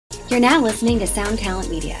You're now listening to Sound Talent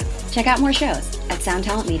Media. Check out more shows at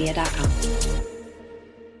soundtalentmedia.com.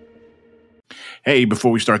 Hey,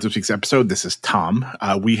 before we start this week's episode, this is Tom.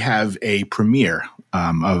 We have a premiere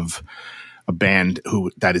of a band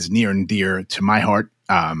that is near and dear to my heart,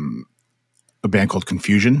 a band called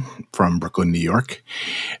Confusion from Brooklyn, New York.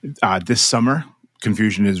 This summer,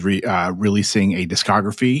 Confusion is releasing a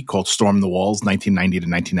discography called Storm the Walls, 1990 to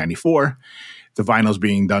 1994. The vinyl is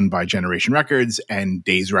being done by Generation Records, and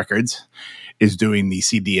Days Records is doing the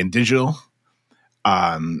CD and digital.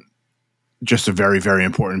 Just a very, very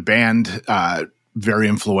important band, very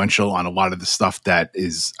influential on a lot of the stuff that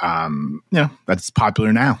is, that's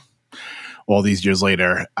popular now. All these years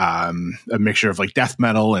later, a mixture of like death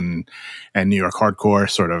metal and New York hardcore,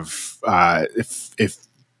 sort of.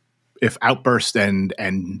 If Outburst and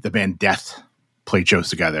the band Death played shows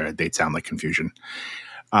together, they'd sound like Confusion.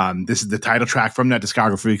 This is the title track from that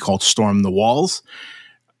discography called Storm the Walls.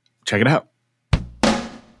 Check it out.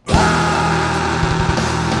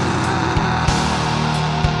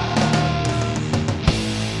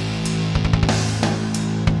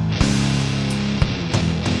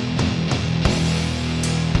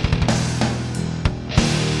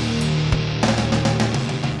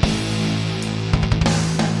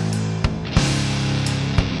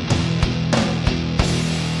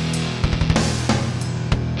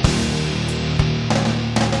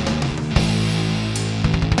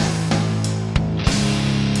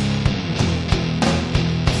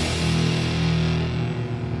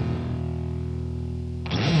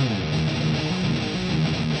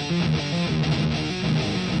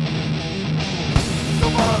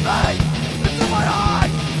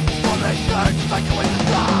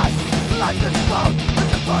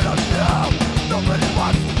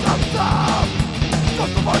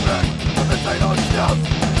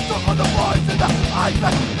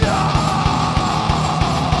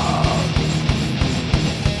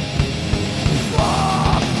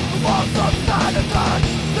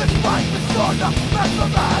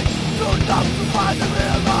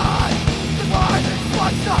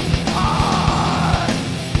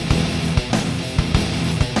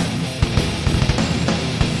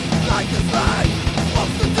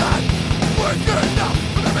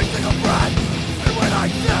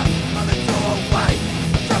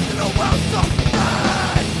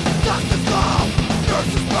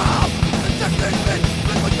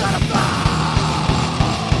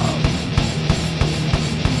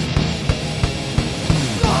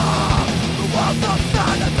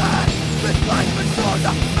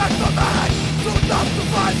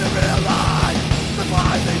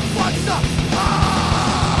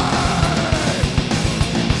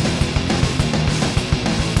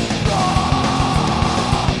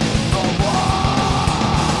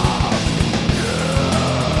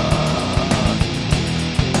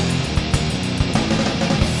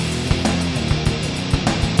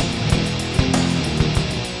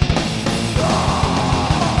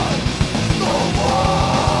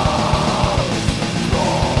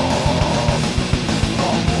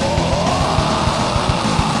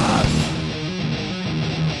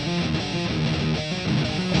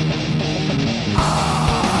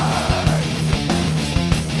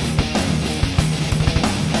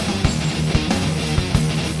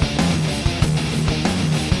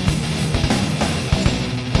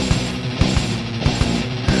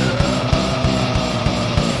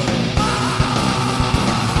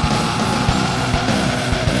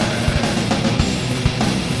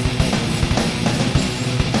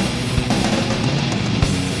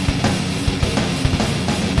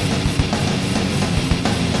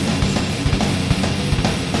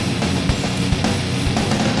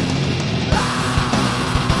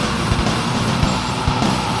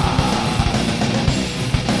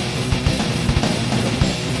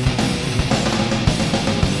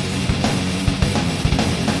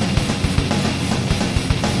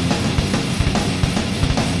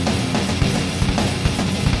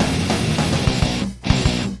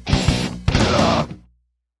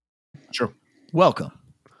 Welcome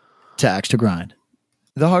to Axe to Grind,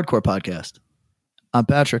 the hardcore podcast. I'm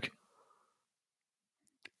Patrick.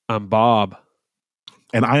 I'm Bob.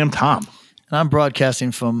 And I am Tom. And I'm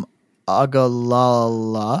broadcasting from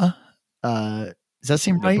Ogallala. Does that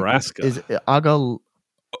seem right? Nebraska. Is it Ogallala?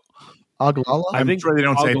 I think sure they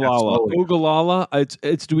don't say that. Ogallala.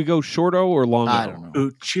 It's do we go short O or long O? I don't know.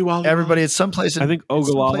 Chihuahua. Everybody, it's someplace in, I think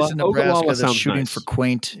Ogallala. in Nebraska Ogallala that's shooting nice. for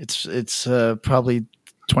quaint. It's probably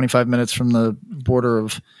 25 minutes from the border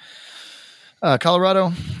of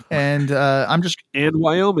Colorado, and and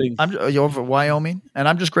Wyoming. I'm over Wyoming, and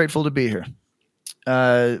I'm just grateful to be here.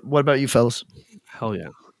 What about you, fellas? Hell yeah.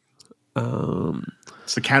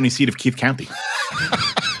 It's the county seat of Keith County.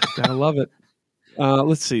 Gotta love it.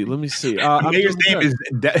 Let's see. Let me see. The mayor's name is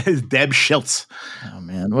Deb Schiltz. Oh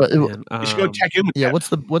man, You should go check in with yeah, Deb.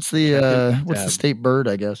 what's the state bird?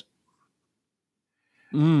 I guess.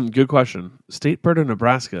 Good question. State bird of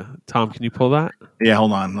Nebraska. Tom, can you pull that? Yeah,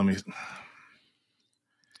 hold on. Let me.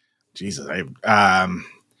 Jesus,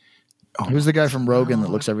 Who's the guy from Rogan that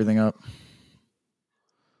looks everything up?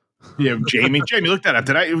 Yeah, Jamie. Jamie, look that up.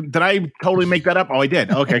 Did I totally make that up? Oh, I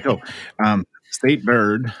did. Okay, cool. State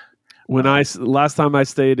bird. When last time I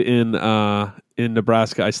stayed in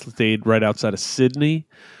Nebraska, I stayed right outside of Sydney,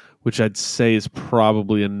 which I'd say is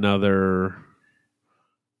probably another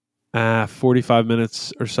 45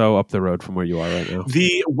 minutes or so up the road from where you are right now.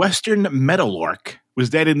 The western meadowlark was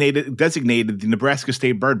designated the Nebraska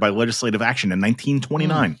state bird by legislative action in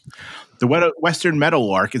 1929. The western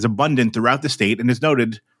meadowlark is abundant throughout the state and is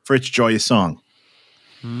noted for its joyous song.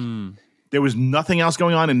 There was nothing else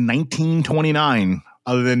going on in 1929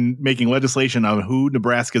 other than making legislation on who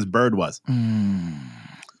Nebraska's bird was.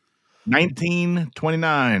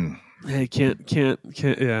 1929. Hey, can't.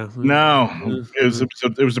 Yeah. No,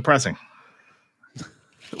 it was depressing.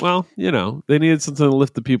 Well, they needed something to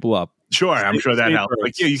lift the people up. Sure, I'm sure that helped.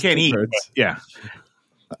 Birds. Like, you can't eat. Birds. But yeah,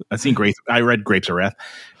 I read Grapes of Wrath.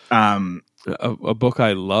 A book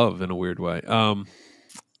I love in a weird way. You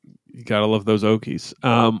gotta love those Okies.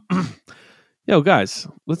 Yo, guys,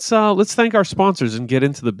 let's thank our sponsors and get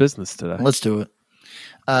into the business today. Let's do it.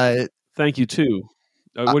 Thank you too.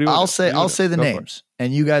 What do you I'll say the Go names,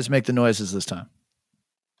 and you guys make the noises this time.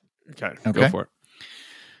 Okay, Okay. go for it.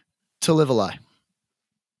 To Live a Lie.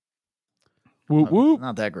 Whoop whoop.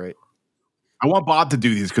 Not that great. I want Bob to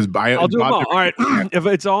do these because I'll do them all. All right, if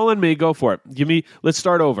it's all on me, go for it. Let's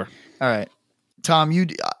start over. All right, Tom,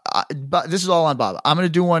 this is all on Bob. I'm going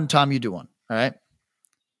to do one. Tom, you do one. All right.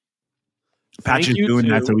 Patch is doing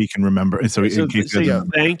that so we can remember. So in case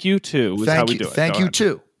thank you too. Is how we do it. Thank you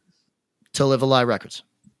too. To Live a Lie Records.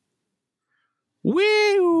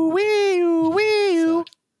 Wee wee.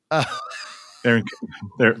 They're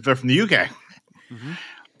from the UK. Mm-hmm.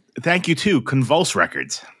 Thank you to Convulse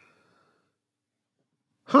Records.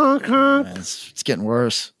 Honk honk. Man, it's getting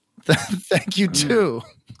worse. Thank you too.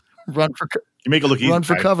 Run for You make it look easy. Run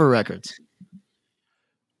for Cover Records.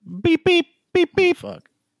 Beep beep beep beep. Fuck.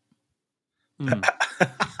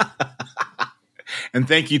 And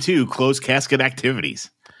thank you to Closed Casket Activities.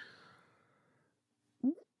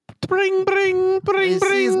 Bring bring bring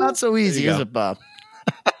bring. It's not so easy, is it, Bob?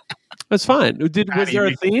 That's fine. Was there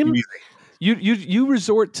a theme? You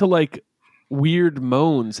resort to like weird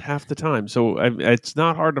moans half the time, so it's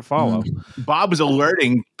not hard to follow. Bob was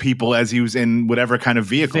alerting people as he was in whatever kind of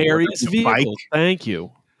vehicle. Various vehicles. Bike, thank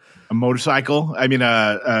you. A motorcycle. I mean,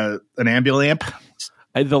 an ambulamp.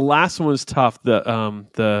 The last one was tough.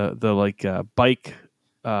 The bike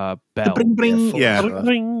bell. Bring, bring. Yeah,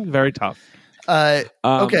 bring, very tough.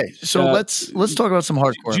 Okay, so let's talk about some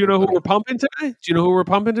hardcore. Do you know who we're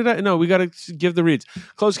pumping today? No, we got to give the reads.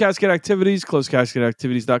 Closed Casket Activities,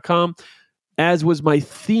 closedcasketactivities.com. As was my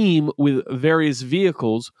theme with various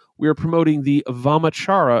vehicles, we are promoting the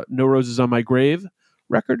Vamachara No Roses on My Grave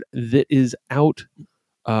record that is out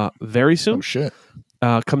very soon. Oh, shit.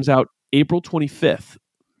 Comes out April 25th.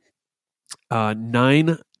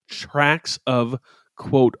 9 tracks of,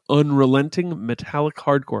 quote, unrelenting metallic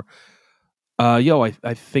hardcore.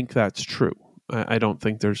 I think that's true. I don't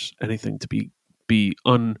think there's anything to be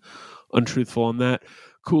untruthful on that.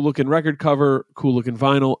 Cool looking record cover, cool looking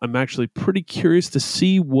vinyl. I'm actually pretty curious to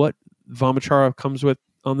see what Vamachara comes with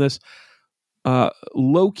on this.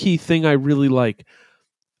 Low key thing I really like.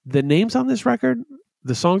 The names on this record,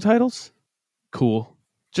 the song titles, cool.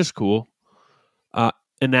 Just cool.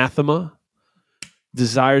 Anathema,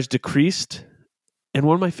 Desires Decreased, and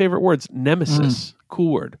one of my favorite words, Nemesis.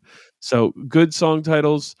 Cool word. So good song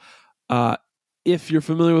titles. If you're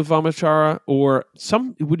familiar with Vamachara,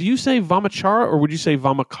 would you say Vamachara or would you say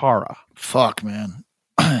Vamakara? Fuck, man.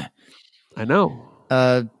 I know.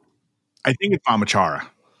 I think it's Vamachara.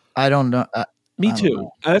 I don't know. Me too.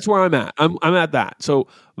 That's where I'm at. I'm at that. So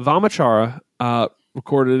Vamachara,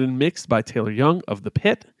 recorded and mixed by Taylor Young of The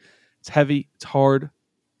Pit. It's heavy. It's hard.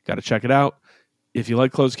 Got to check it out. If you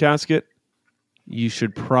like Closed Casket, you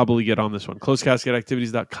should probably get on this one.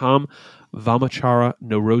 ClosedCasketActivities.com. Vamachara,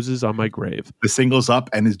 No Roses on My Grave. The single's up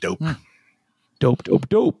and is dope.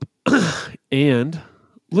 Dope. And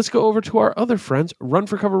let's go over to our other friends, Run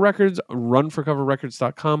for Cover Records,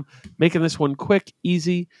 runforcoverrecords.com. Making this one quick,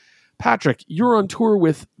 easy. Patrick, you're on tour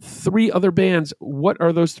with 3 other bands. What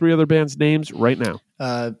are those 3 other bands' names right now?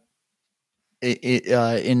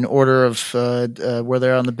 In order of where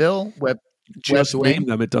they're on the bill, Just Webbed name Wing,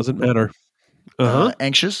 them. It doesn't matter. Uh-huh.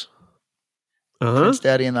 Anxious, Uh-huh. Prince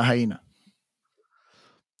Daddy and the Hyena.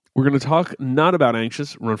 We're going to talk not about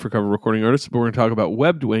Anxious, Run for Cover recording artists, but we're going to talk about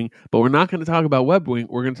Webbed Wing. But we're not going to talk about Webbed Wing.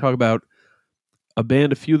 We're going to talk about a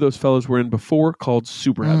band a few of those fellows were in before called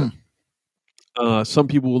Super Heaven. Some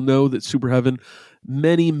people will know that Super Heaven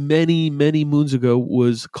many, many, many moons ago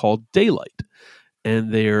was called Daylight.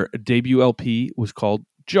 And their debut LP was called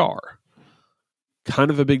Jar.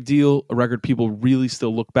 Kind of a big deal, a record people really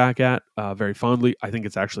still look back at very fondly. I think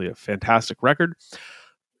it's actually a fantastic record.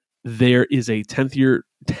 There is a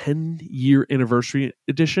 10-year anniversary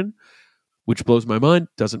edition, which blows my mind.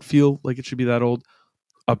 Doesn't feel like it should be that old.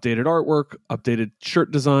 Updated artwork, updated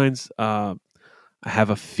shirt designs. I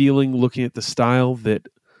have a feeling, looking at the style, that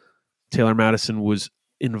Taylor Madison was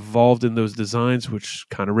involved in those designs, which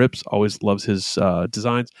kind of rips. Always loves his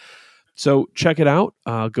designs. So check it out.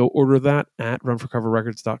 Go order that at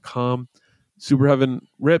runforcoverrecords.com. Super Heaven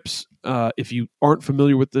rips. If you aren't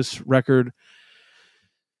familiar with this record,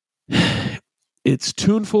 it's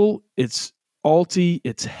tuneful, it's alty,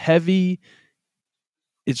 it's heavy,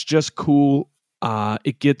 it's just cool.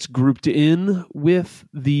 It gets grouped in with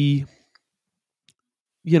the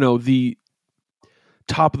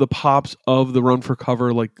top of the pops of the Run for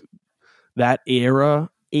Cover, like that era,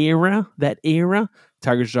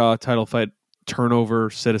 Tiger's Jaw, Title Fight, Turnover,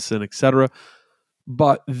 Citizen, etc.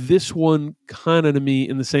 But this one kind of, to me,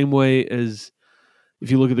 in the same way as if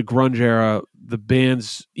you look at the grunge era, the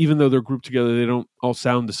bands, even though they're grouped together, they don't all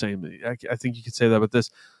sound the same. I think you could say that about this.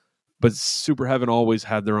 But Super Heaven always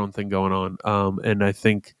had their own thing going on. And I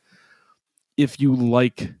think if you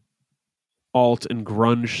like alt and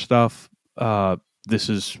grunge stuff,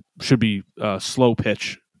 this should be slow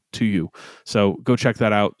pitch to you. So go check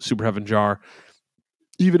that out, Super Heaven Jar.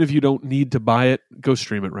 Even if you don't need to buy it, go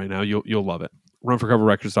stream it right now. You'll love it.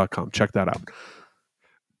 Runforcoverrecords.com. Check that out.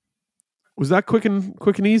 Was that quick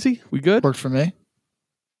and easy? We good? Worked for me.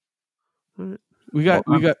 All right. We got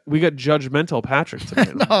judgmental Patrick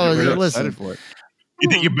today. No, really listen. excited for it. You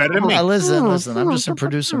think you're better than me? Listen. I'm just in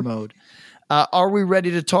producer mode. Are we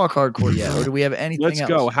ready to talk hardcore yet, or do we have anything else? Let's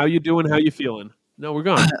go. How you doing? How you feeling? No, we're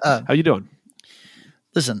gone. How you doing?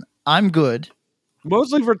 Listen, I'm good.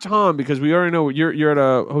 Mostly for Tom, because we already know you're at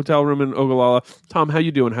a hotel room in Ogallala. Tom, how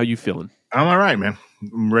you doing? How you feeling? I'm all right, man.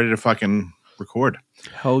 I'm ready to fucking record.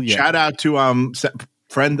 Hell yeah! Shout out to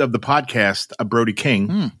friend of the podcast, Brody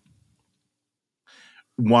King.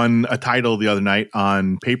 Won a title the other night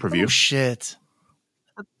on pay-per-view. Oh shit,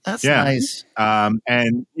 that's nice.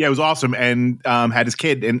 And yeah, it was awesome. And had his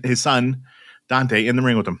kid and his son Dante in the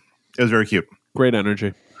ring with him. It was very cute. Great energy.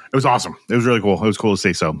 It was awesome. It was really cool. It was cool to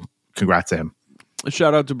see. So congrats to him.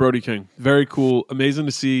 Shout out to Brody King. Very cool. Amazing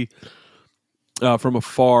to see from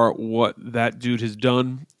afar what that dude has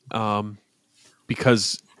done.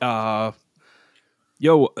 Because there's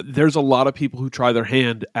a lot of people who try their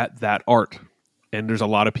hand at that art. And there's a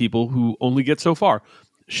lot of people who only get so far.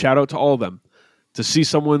 Shout out to all of them. To see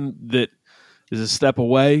someone that is a step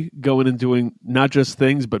away, going and doing not just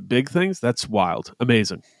things, but big things, that's wild.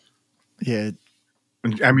 Amazing. Yeah.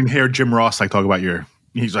 I mean, hear Jim Ross talk about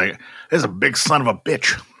he's like, there's a big son of a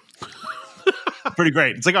bitch. Pretty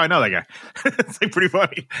great. It's like, oh, I know that guy. It's like pretty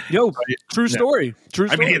funny. True story. True story.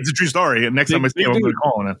 I mean, it's a true story. And next time I see him, I'm going to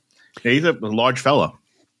call him. Yeah, he's a large fellow.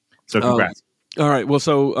 So congrats. All right. Well,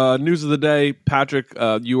 so news of the day, Patrick,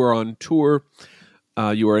 you are on tour.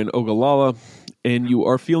 You are in Ogallala, and you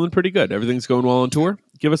are feeling pretty good. Everything's going well on tour.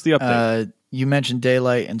 Give us the update. You mentioned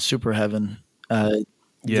Daylight and Super Heaven.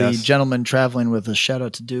 Yes. The gentleman traveling with us, shout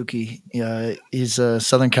out to Dookie. He's a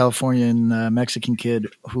Southern Californian Mexican kid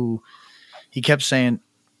who he kept saying,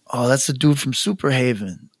 "Oh, that's the dude from Super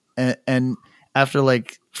Haven." And after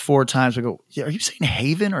like 4 times, I go, "Yeah, are you saying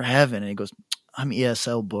Haven or Heaven?" And he goes, "I'm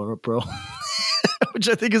ESL, bro." Which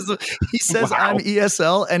I think he says, wow. I'm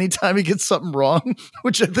ESL anytime he gets something wrong,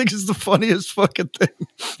 which I think is the funniest fucking thing.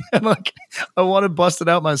 And like, I want to bust it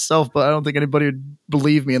out myself, but I don't think anybody would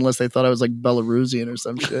believe me unless they thought I was like Belarusian or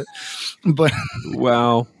some shit. But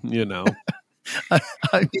well, you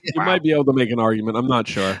might be able to make an argument. I'm not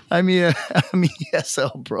sure. I'm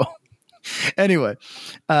ESL, bro. Anyway,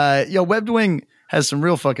 Webbed Wing has some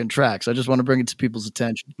real fucking tracks. I just want to bring it to people's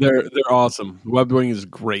attention. They're awesome. Webbed Wing is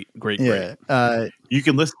great. Yeah. You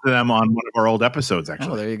can listen to them on one of our old episodes,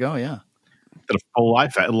 actually. Oh, there you go. Yeah. Did a full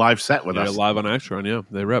live set with us. Live on Axtron. Yeah,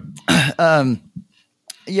 they rep. On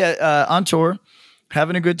tour,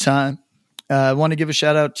 having a good time. I want to give a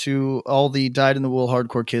shout out to all the Dyed in the Wool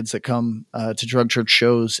hardcore kids that come to Drug Church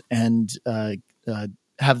shows and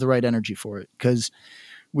have the right energy for it. Because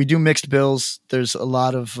we do mixed bills. There's a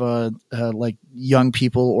lot of like young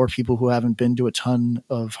people or people who haven't been to a ton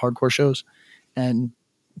of hardcore shows, and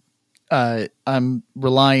I'm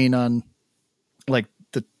relying on like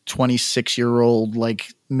the 26-year-old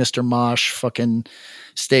like Mr. Mosh fucking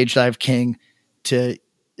stage dive king to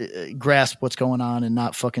grasp what's going on and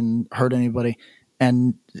not fucking hurt anybody.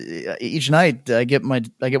 And each night I get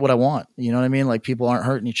what I want. You know what I mean? Like people aren't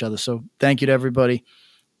hurting each other. So thank you to everybody.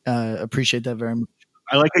 Appreciate that very much.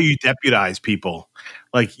 I like how you deputize people.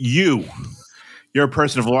 Like you're a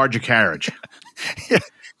person of larger carriage. Yeah.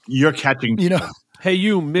 You're catching. You know, Hey,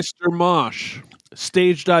 you, Mr. Mosh,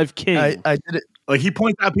 stage dive king. I did it Like he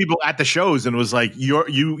points out people at the shows and was like,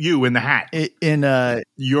 you in the hat.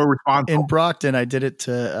 You're responsible. In Brockton. I did it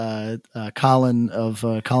to Colin of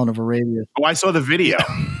Arabia. Oh, I saw the video.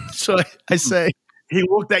 So I say, He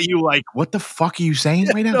looked at you like, what the fuck are you saying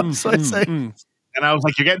right now? no, so I say, And I was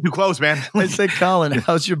like, you're getting too close, man. I say, Colin,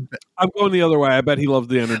 how's your? I'm going the other way. I bet he loved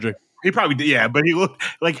the energy. He probably did, yeah. But he looked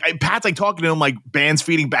like Pat's like talking to him like bands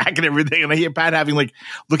feeding back and everything. And I hear Pat having like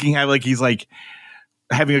looking at like he's like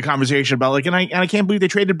having a conversation about like, and I can't believe they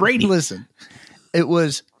traded Brady. Listen, he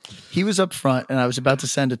was up front, and I was about to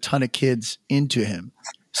send a ton of kids into him.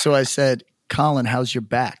 So I said, Colin, how's your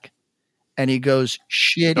back? And he goes,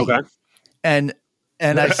 shitty. Okay. And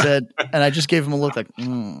I said, and I just gave him a look like,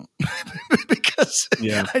 because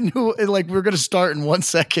I knew like we were going to start in 1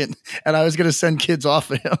 second, and I was going to send kids off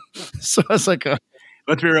of him. So I was like,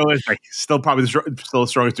 let's be realistic. Still probably still the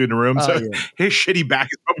strongest dude in the room. So his shitty back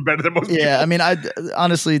is probably better than most. Yeah, I mean, I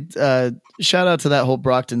honestly shout out to that whole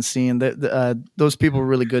Brockton scene. Those people were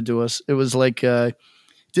really good to us. It was like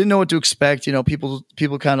didn't know what to expect. You know, people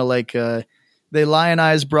kind of like they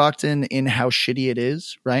lionize Brockton in how shitty it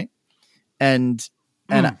is, right? And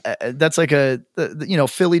that's like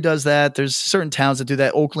Philly does that. There's certain towns that do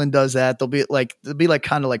that. Oakland does that. They'll be like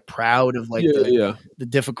kind of like proud of like the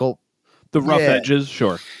difficult, the rough edges.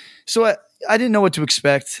 Sure. So I didn't know what to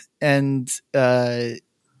expect. And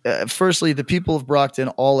firstly, the people of Brockton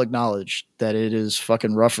all acknowledge that it is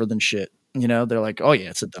fucking rougher than shit. You know, they're like, oh yeah,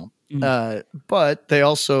 it's a dump. But they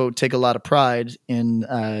also take a lot of pride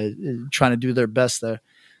in trying to do their best there.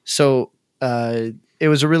 So it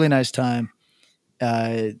was a really nice time.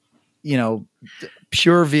 Pure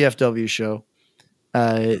VFW show.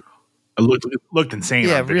 It looked insane.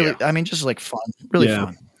 Yeah, really. I mean, just like fun, really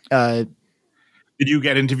fun. Did you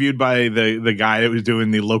get interviewed by the guy that was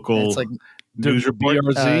doing the local news report?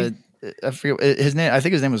 I forget his name. I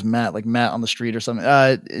think his name was Matt, like Matt on the street or something.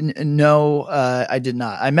 No, I did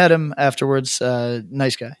not. I met him afterwards.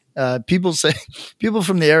 Nice guy. People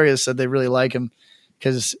from the area said they really like him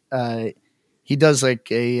because he does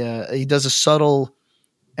a subtle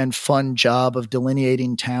and fun job of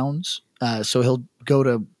delineating towns. So he'll go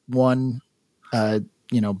to one,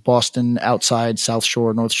 Boston outside, South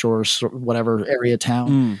Shore, North Shore, whatever area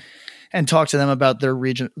town, and talk to them about their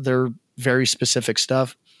region, their very specific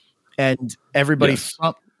stuff. And everybody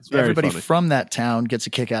from that town gets a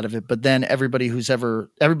kick out of it. But then everybody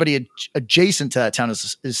adjacent to that town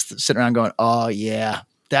is sitting around going, oh yeah,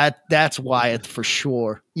 that's Wyatt for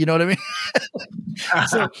sure. You know what I mean?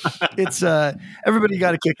 So it's everybody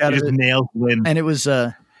got a kick out of it. Nails win. And it was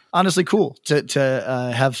honestly cool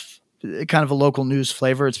to have kind of a local news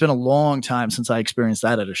flavor. It's been a long time since I experienced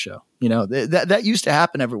that at a show. You know, that used to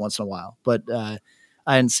happen every once in a while, but I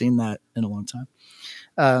hadn't seen that in a long time.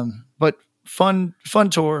 But fun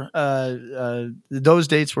tour. Those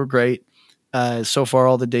dates were great. So far,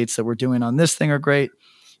 all the dates that we're doing on this thing are great.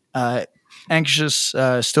 Anxious,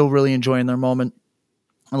 still really enjoying their moment.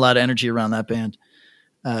 A lot of energy around that band.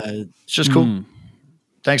 It's just cool.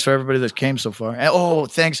 Thanks for everybody that came so far. Oh,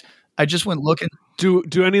 thanks. I just went looking. Do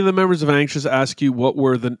any of the members of Anxious ask you what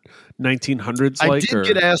were the 1900s like? I did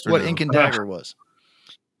get asked what Ink and Dagger was.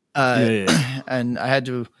 And I had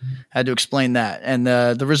to explain that. And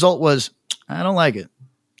the result was, I don't like it.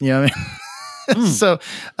 You know what I mean? So,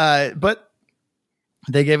 but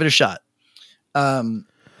they gave it a shot.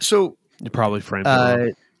 So you probably framed it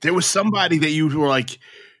wrong. There was somebody that you were like,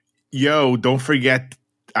 yo, don't forget,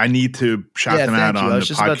 I need to shout them out on the podcast. I was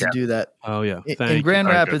just about to do that. Oh, yeah. In Grand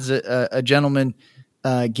Rapids, a gentleman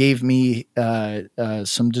gave me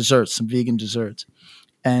some desserts, some vegan desserts.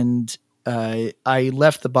 And I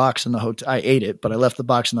left the box in the hotel. I ate it, but I left the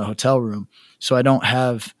box in the hotel room. So I don't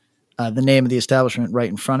have the name of the establishment right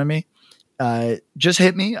in front of me. Just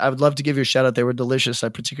hit me. I would love to give you a shout out. They were delicious. I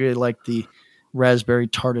particularly like the raspberry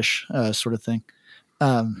tartish sort of thing.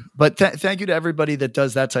 But thank you to everybody that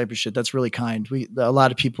does that type of shit. That's really kind. A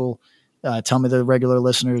lot of people tell me they're regular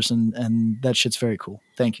listeners, and that shit's very cool.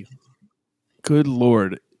 Thank you. Good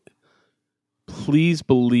Lord. please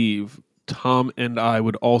believe Tom and I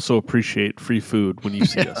would also appreciate free food when you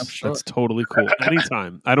see us. Sure. That's totally cool.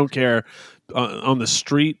 Anytime. I don't care. On the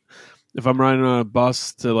street, if I'm riding on a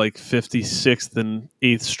bus to like 56th and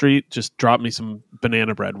 8th Street, just drop me some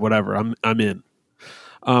banana bread, whatever. I'm in.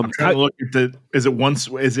 I'm trying to look at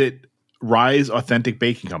is it Rise Authentic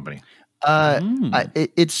Baking Company?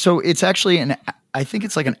 It's actually I think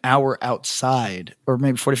it's like an hour outside, or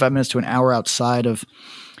maybe 45 minutes to an hour outside of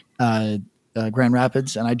Grand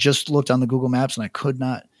Rapids. And I just looked on the Google Maps and I could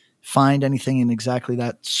not find anything in exactly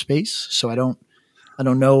that space. So I don't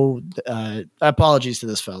know. Apologies to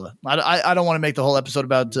this fella. I don't want to make the whole episode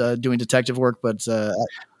about doing detective work, but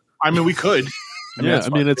I mean, we could.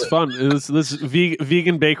 It's fun. This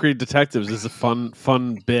vegan bakery detectives is a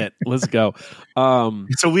fun bit. Let's go. So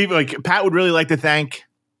Pat would really like to thank.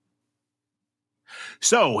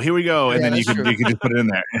 So here we go, and then you can just put it in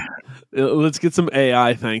there. Let's get some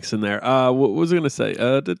AI thanks in there. What was I going to say?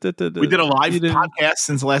 We did a live podcast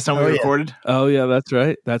since the last time we recorded. Oh yeah, that's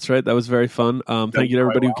right. That was very fun. Thank you to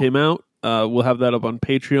everybody who came out. We'll have that up on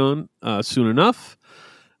Patreon soon enough.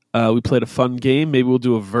 We played a fun game. Maybe we'll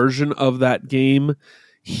do a version of that game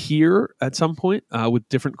here at some point with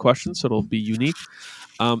different questions, so it'll be unique.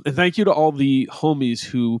 And thank you to all the homies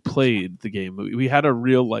who played the game. We had a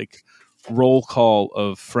real roll call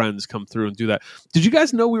of friends come through and do that. Did you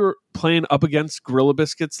guys know we were playing up against Gorilla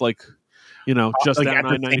Biscuits? Just at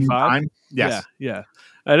 9.95. Yes. Yeah.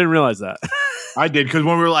 I didn't realize that. I did, because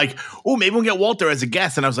when we were like, "Oh, maybe we'll get Walter as a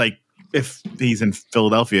guest," and I was like, if he's in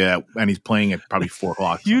Philadelphia and he's playing at probably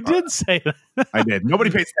 4:00. You did say that. I did.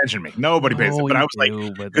 Nobody pays attention to me. Nobody pays attention. But I was like,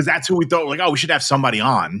 because that's who we thought, we should have somebody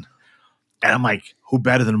on. And I'm like, who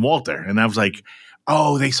better than Walter? And I was like,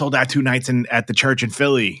 oh, they sold out 2 nights at the church in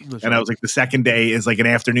Philly. That's and right. I was like, the second day is an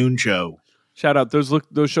afternoon show. Shout out. Those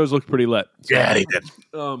shows look pretty lit. So, yeah, they did.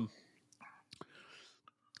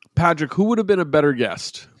 Patrick, who would have been a better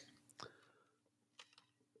guest?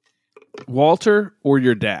 Walter or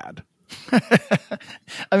your dad?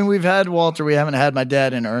 I mean, we've had Walter. We haven't had my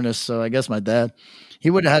dad in earnest, so I guess my dad. He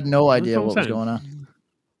would have had no idea what was going on.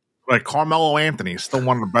 Carmelo Anthony is still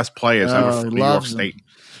one of the best players ever for New York State.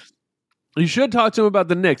 You should talk to him about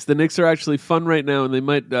the Knicks. The Knicks are actually fun right now, and he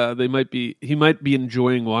might be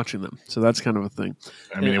enjoying watching them. So that's kind of a thing.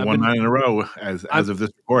 I mean, they won 9 in a row as of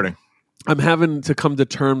this recording. I'm having to come to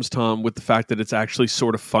terms, Tom, with the fact that it's actually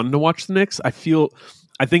sort of fun to watch the Knicks. I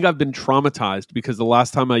think I've been traumatized because the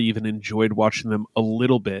last time I even enjoyed watching them a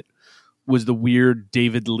little bit was the weird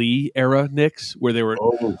David Lee era Knicks, where they were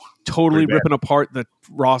totally ripping apart the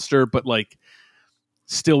roster, but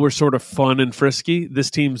still were sort of fun and frisky.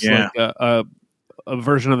 This team's a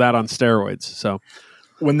version of that on steroids. So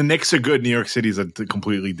when the Knicks are good, New York City is a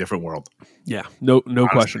completely different world. Yeah, no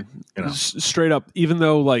question. Straight up, even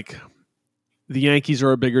though the Yankees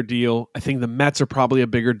are a bigger deal, I think the Mets are probably a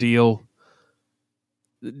bigger deal.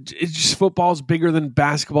 It's just football's bigger than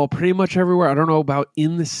basketball pretty much everywhere. I don't know about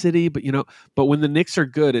in the city, but but when the Knicks are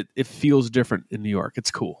good, it feels different in New York.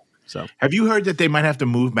 It's cool. So, have you heard that they might have to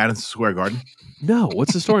move Madison Square Garden? No.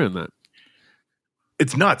 What's the story on that?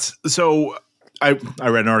 It's nuts. So I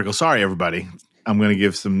read an article. Sorry, everybody. I'm going to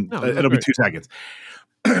give some. It'll be 2 seconds.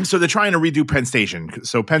 So they're trying to redo Penn Station.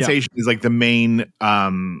 So Penn Station is the main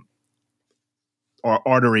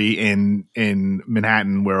artery in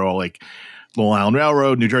Manhattan, where all Long Island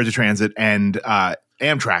Railroad, New Jersey Transit, and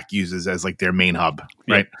Amtrak uses as their main hub,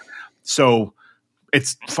 right? Yeah. So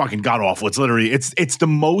it's fucking god awful. It's literally it's the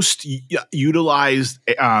most utilized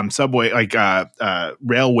subway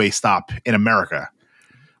railway stop in America.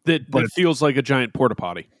 That feels like a giant porta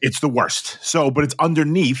potty. It's the worst. So, but it's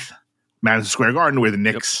underneath Madison Square Garden where the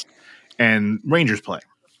Knicks and Rangers play.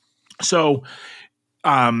 So,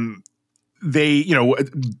 they,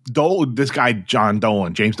 this guy, James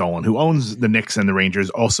Dolan, who owns the Knicks and the Rangers,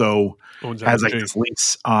 also has this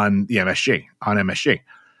lease on the MSG.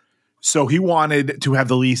 So he wanted to have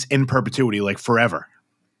the lease in perpetuity, forever.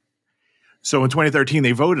 So in 2013,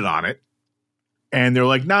 they voted on it, and they're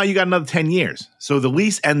like, "No, you got another 10 years." So the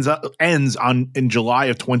lease ends in July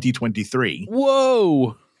of 2023.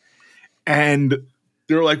 Whoa! And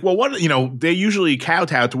they're like, "Well, what?" They usually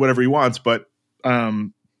kowtow to whatever he wants, but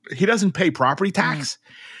he doesn't pay property tax.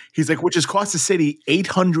 He's like, which has cost the city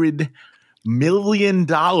 $800 million.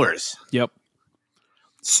 Yep.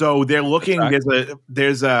 So they're looking.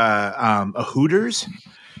 There's a Hooters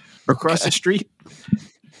across the street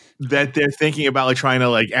that they're thinking about trying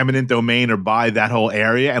to eminent domain or buy that whole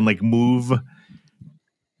area and move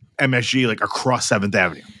MSG across 7th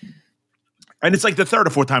Avenue. And it's the third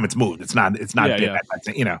or fourth time it's moved. It's not big,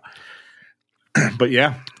 But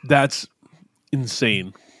yeah, that's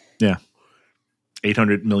insane. Yeah.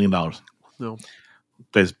 $800 million. No.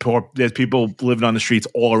 There's people living on the streets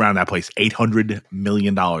all around that place. $800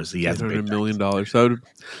 million. He has $800 million. So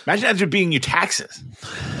imagine that just being your taxes.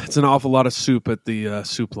 it's an awful lot of soup at the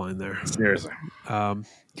soup line there. Seriously. Because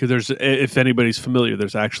there's, if anybody's familiar,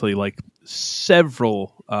 there's actually like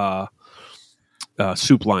several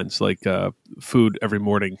soup lines, like food every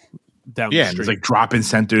morning down the Yeah, street. there's like drop-in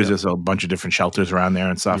centers. There's a bunch of different shelters around there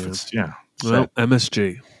and stuff. Yeah. It's Well,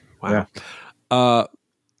 MSG. Wow. Yeah.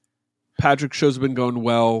 Patrick's show's been going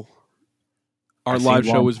well. Our live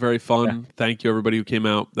show was very fun. Yeah. Thank you, everybody who came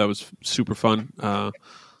out. That was super fun.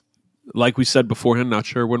 Like we said beforehand, not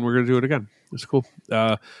sure when we're going to do it again. It's cool.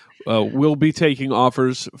 We'll be taking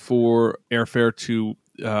offers for airfare to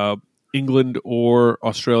England or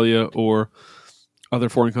Australia or other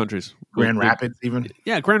foreign countries. Grand Rapids, even?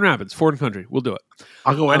 Yeah, Grand Rapids, foreign country. We'll do it.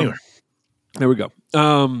 I'll go anywhere. There we go.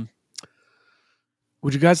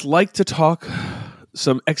 Would you guys like to talk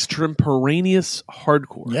some extemporaneous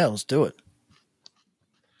hardcore? Yeah, let's do it.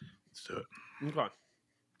 Let's do it. Okay.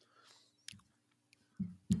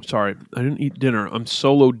 Sorry, I didn't eat dinner. I'm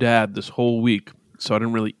solo dad this whole week, so I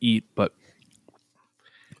didn't really eat, but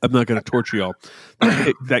I'm not going to torture y'all.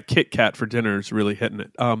 That Kit Kat for dinner is really hitting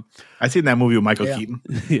it. I seen that movie with Michael Keaton.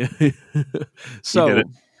 Yeah. So, did it.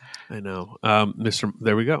 I know.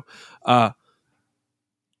 There we go.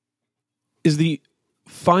 Is the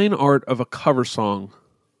fine art of a cover song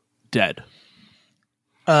dead?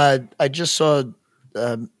 I just saw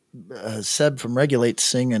Seb from Regulate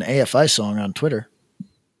sing an AFI song on Twitter.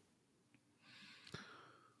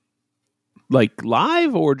 Like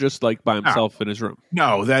live or just like by himself in his room?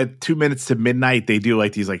 No, that 2 minutes to midnight, they do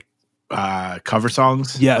like these like cover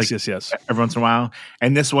songs. Yes, like, yes. Every once in a while.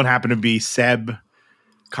 And this one happened to be Seb,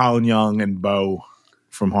 Colin Young, and Bo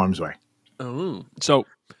from Harm's Way. Oh, so,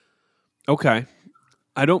 okay.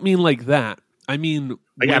 I don't mean like that. I mean...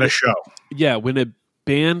 Like at a show. Yeah, when a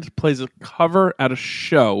band plays a cover at a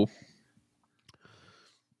show...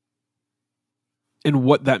 and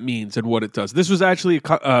what that means and what it does. This was actually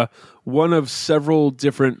one of several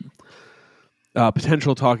different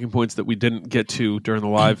potential talking points that we didn't get to during the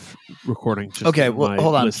live recording. Okay, well,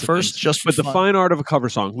 hold on. First, just but the fine art of a cover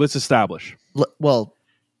song. Let's establish. Well,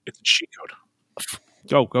 it's a cheat code.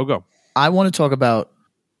 Go. I want to talk about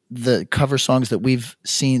the cover songs that we've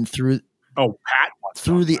seen through. Oh, Pat wants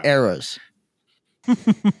through the eras.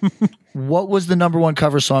 What was the number one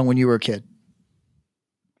cover song when you were a kid?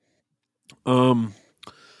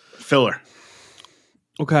 Filler.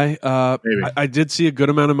 Okay. Maybe. I did see a good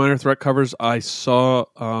amount of Minor Threat covers. I saw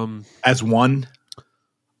As One.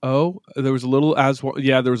 Oh, there was a little As One.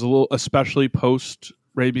 Yeah, there was a little, especially post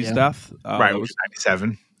Raby's death. Right, which was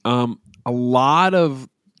 97. A lot of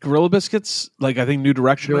Gorilla Biscuits. Like I think New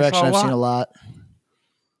Direction. I've seen a lot.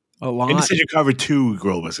 A lot. And you said you covered 2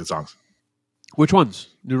 Gorilla Biscuit songs. Which ones?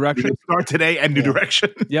 New Direction? Start Today and New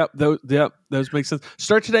Direction. Yep, those make sense.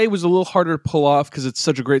 Start Today was a little harder to pull off because it's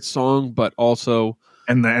such a great song, but also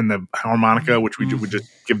and the harmonica, which we would just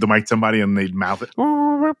give the mic to somebody and they'd mouth it.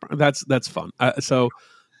 That's fun. So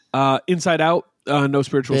Inside Out, No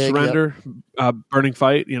Spiritual Surrender, Burning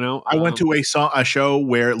Fight. You know, I went to a show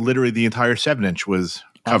where literally the entire 7-inch was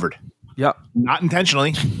covered. Yep, not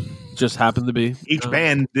intentionally, just happened to be. Each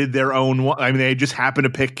band did their own one. I mean, they just happened to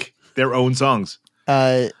pick their own songs.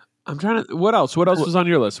 I'm trying to. What else? What else was on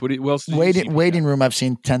your list? What else? Did Waiting Room. I've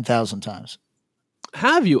seen 10,000 times.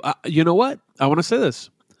 Have you? You know what? I want to say this.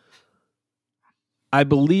 I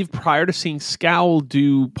believe prior to seeing Scowl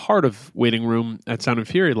do part of Waiting Room at Sound and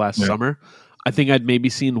Fury last summer, I think I'd maybe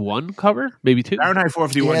seen one cover, maybe 2. Fahrenheit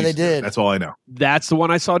 451. Yeah, they did. That's all I know. That's the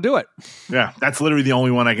one I saw do it. Yeah, that's literally the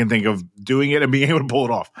only one I can think of doing it and being able to pull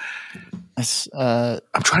it off. I'm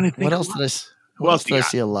trying to think. What else did I? What else did I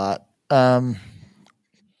see a lot? I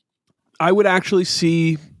would actually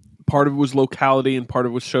see part of it was locality and part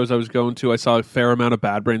of it was shows I was going to. I saw a fair amount of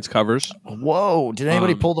Bad Brains covers. Whoa! Did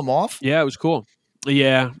anybody pull them off? Yeah, it was cool.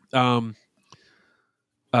 Yeah, this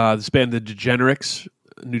band, the Degenerics,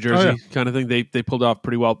 New Jersey kind of thing. They pulled off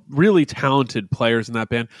pretty well. Really talented players in that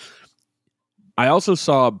band. I also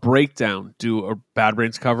saw Breakdown do a Bad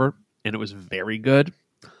Brains cover, and it was very good.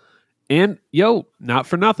 And not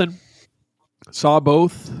for nothing, saw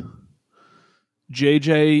both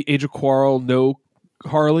JJ, Age of Quarrel, No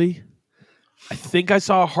Harley. I think I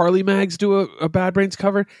saw Harley Mags do a Bad Brains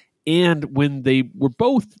cover, and when they were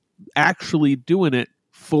both actually doing it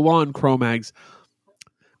full on Cro-Mags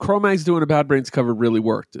doing a Bad Brains cover really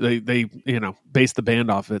worked. They based the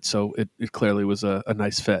band off it, so it clearly was a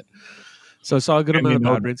nice fit. So I saw a good amount of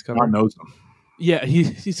Bad Brains cover. God knows them. Yeah,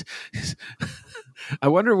 he's I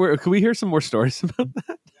wonder where. Can we hear some more stories about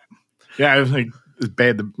that? Yeah, I was like, It's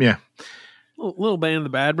bad. Yeah. Little band, the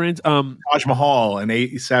Bad Brains. Taj Mahal in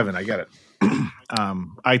 '87. I get it.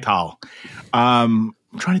 Ital. I'm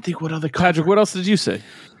trying to think what other covers. Patrick, what else did you say?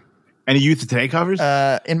 Any Youth of Today covers?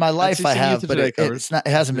 In my life, I have, but it's not.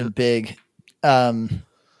 It hasn't been big.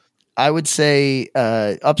 I would say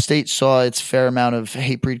Upstate saw its fair amount of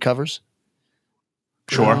Hatebreed covers.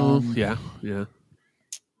 Sure. Yeah. A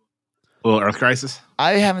little Earth Crisis.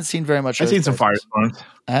 I haven't seen very much. I've seen some Firestorms.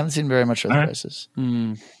 I haven't seen very much Earth Crisis.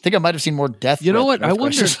 I think I might have seen more Death. You know what? I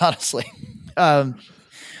wonder. Crisis, honestly.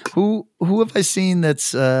 Who have I seen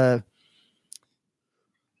that's I'm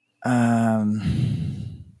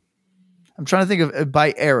trying to think of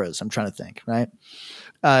by eras. I'm trying to think, right?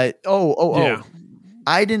 Yeah.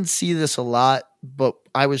 I didn't see this a lot, but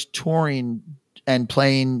I was touring and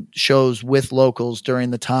playing shows with locals during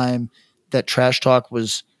the time that Trash Talk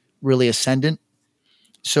was really ascendant.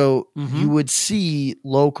 So you would see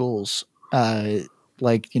locals,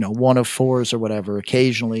 like, 104s or whatever,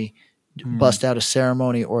 occasionally bust out a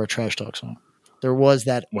Ceremony or a Trash Talk song. There was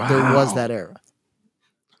that. Wow. There was that era.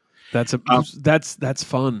 That's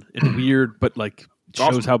fun and weird, but like shows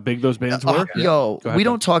awesome. how big those bands were. Yo, we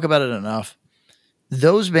don't talk about it enough.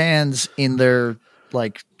 Those bands in their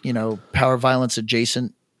power violence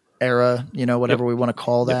adjacent era, whatever we want to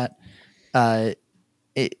call that.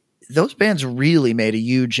 Those bands really made a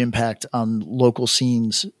huge impact on local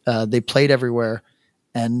scenes. They played everywhere,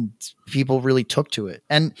 and people really took to it.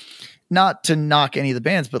 And not to knock any of the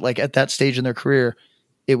bands, but like at that stage in their career,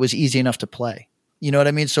 it was easy enough to play. You know what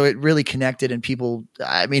I mean? So it really connected, and people.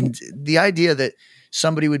 I mean, the idea that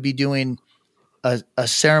somebody would be doing a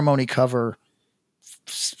Ceremony cover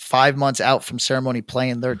 5 months out from Ceremony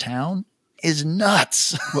playing their town is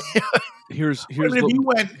nuts. Here's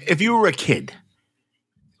if you were a kid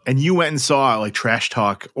and you went and saw like Trash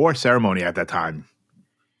Talk or Ceremony at that time,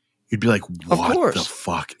 you'd be like, what the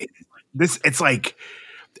fuck?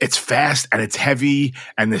 It's fast and it's heavy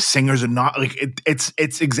and the singers are not like it's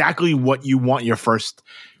exactly what you want your first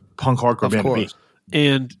punk hardcore band to be.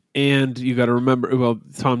 And you got to remember, well,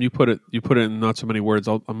 Tom, you put it in not so many words.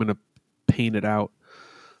 I'm going to paint it out.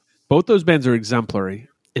 Both those bands are exemplary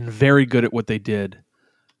and very good at what they did,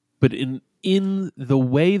 but in the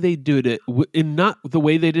way they did it, in not the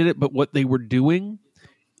way they did it, but what they were doing,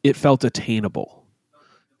 it felt attainable.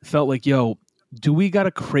 It felt like, yo, do we got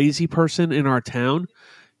a crazy person in our town?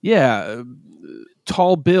 Yeah,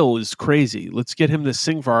 Tall Bill is crazy. Let's get him to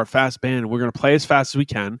sing for our fast band. We're going to play as fast as we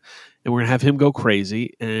can, and we're going to have him go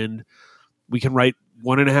crazy, and we can write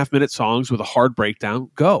 1.5-minute songs with a hard breakdown.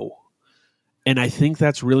 Go. And I think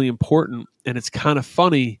that's really important, and it's kind of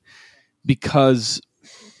funny because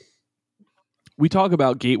we talk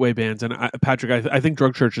about gateway bands, and Patrick, I think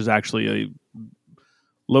Drug Church is actually a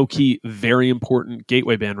low-key, very important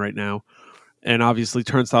gateway band right now. And obviously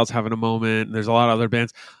Turnstile's having a moment, and there's a lot of other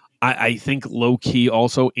bands. I think low-key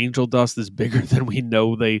also Angel Dust is bigger than we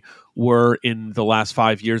know they were in the last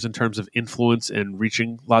 5 years in terms of influence and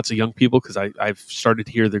reaching lots of young people, because I've started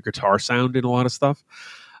to hear their guitar sound in a lot of stuff.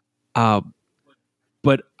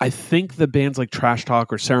 But I think the bands like Trash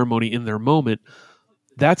Talk or Ceremony in their moment,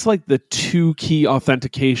 that's like the two key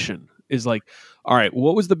authentication is like, all right,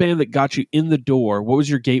 what was the band that got you in the door? What was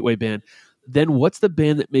your gateway band? Then what's the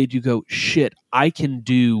band that made you go, shit, I can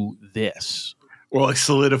do this? Or like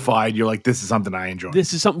solidified, you're like, this is something I enjoy.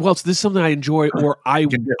 This is something I enjoy, or I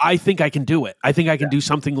think I can do it. I think I can do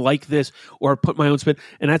something like this, or put my own spin.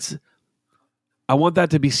 And I want that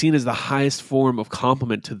to be seen as the highest form of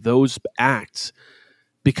compliment to those acts.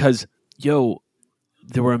 Because, yo,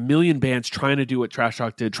 there were a million bands trying to do what Trash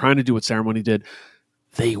Talk did, trying to do what Ceremony did.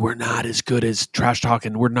 They were not as good as Trash Talk,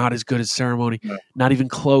 and we're not as good as Ceremony. No. Not even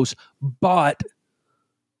close. But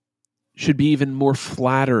should be even more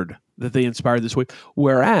flattered that they inspired this way.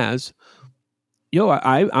 Whereas, yo,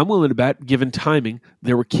 I'm willing to bet, given timing,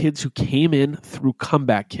 there were kids who came in through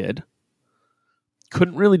Comeback Kid,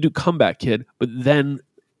 couldn't really do Comeback Kid, but then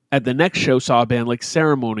at the next show saw a band like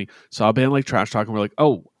Ceremony, saw a band like Trash Talk, and were like,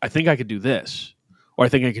 oh, I think I could do this. Or I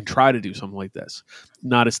think I can try to do something like this.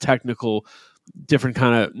 Not as technical, different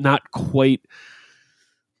kind of, not quite,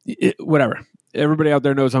 whatever. Everybody out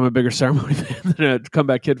there knows I'm a bigger Ceremony fan than a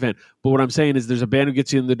Comeback Kid fan. But what I'm saying is there's a band who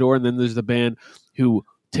gets you in the door, and then there's the band who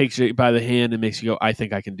takes you by the hand and makes you go, I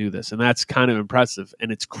think I can do this. And that's kind of impressive.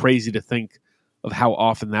 And it's crazy to think of how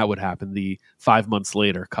often that would happen, the 5 months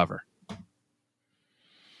later cover.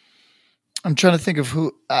 I'm trying to think of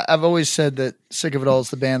who. I've always said that Sick of It All is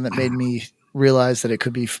the band that made me realize that it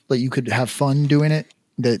could be, that you could have fun doing it.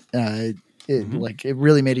 That it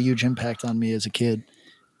really made a huge impact on me as a kid.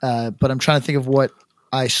 But I'm trying to think of what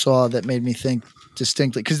I saw that made me think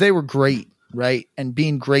distinctly, because they were great right? And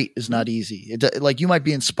being great is not easy. Like you might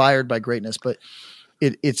be inspired by greatness, but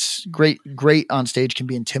it's great on stage can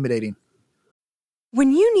be intimidating.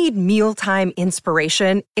 When you need mealtime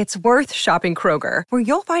inspiration, it's worth shopping Kroger, where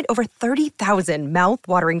you'll find over 30,000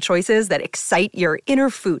 mouth-watering choices that excite your inner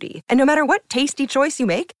foodie. And no matter what tasty choice you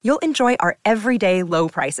make, you'll enjoy our everyday low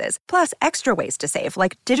prices, plus extra ways to save,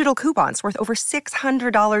 like digital coupons worth over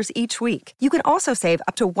 $600 each week. You can also save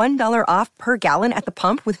up to $1 off per gallon at the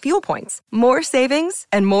pump with fuel points. More savings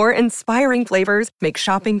and more inspiring flavors make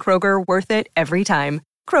shopping Kroger worth it every time.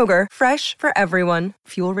 Kroger, fresh for everyone.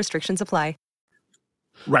 Fuel restrictions apply.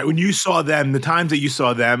 Right. When you saw them, the times that you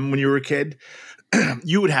saw them when you were a kid,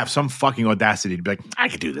 you would have some fucking audacity to be like, I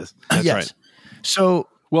could do this. That's yes. right. So,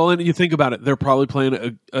 well, and you think about it, they're probably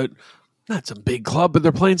playing a not some big club, but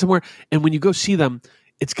they're playing somewhere. And when you go see them,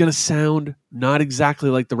 it's going to sound not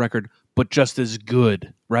exactly like the record, but just as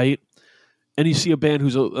good, right? And you see a band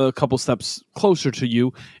who's a couple steps closer to you,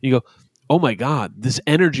 and you go, oh my God, this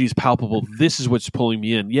energy is palpable. This is what's pulling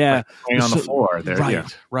me in. Yeah. Playing on the floor there. Right, Yeah.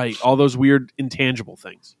 right. All those weird intangible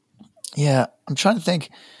things. yeah, I'm trying to think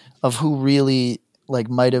of who really like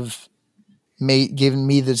might have given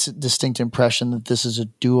me this distinct impression that this is a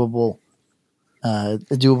doable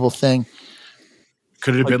thing.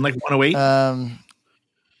 Could it have been like 108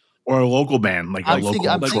 or a local band, like a I'm local thinking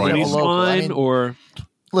of a Detroit? local. I mean, or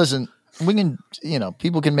listen, we can,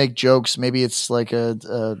 people can make jokes. Maybe it's like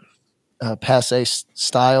a passe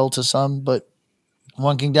style to some, but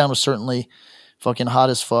One King Down was certainly fucking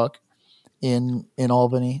hot as fuck in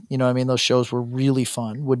Albany. You know what I mean? Those shows were really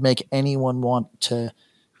fun, would make anyone want to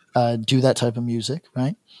do that type of music,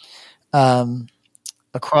 right?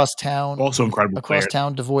 Across town, Also incredible. Across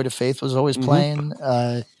town, Devoid of Faith was always playing.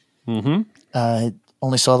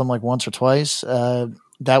 Only saw them like once or twice.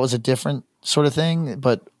 That was a different sort of thing,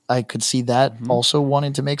 but I could see that also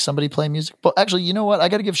wanting to make somebody play music. But actually, you know what? I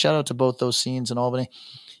got to give shout out to both those scenes in Albany.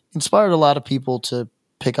 Inspired a lot of people to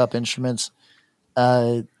pick up instruments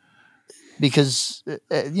because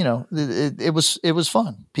it was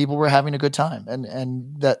fun. People were having a good time,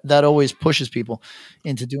 and that always pushes people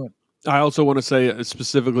into doing it. I also want to say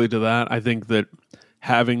specifically to that, I think that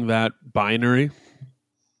having that binary,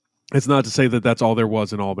 it's not to say that that's all there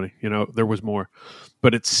was in Albany. There was more,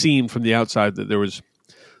 but it seemed from the outside that there was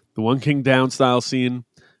the One King Down style scene,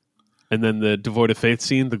 and then the Devoid of Faith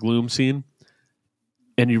scene, the Gloom scene.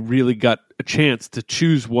 And you really got a chance to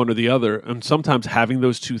choose one or the other. And sometimes having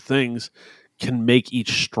those two things can make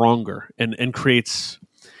each stronger and creates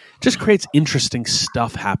interesting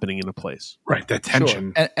stuff happening in a place. Right. That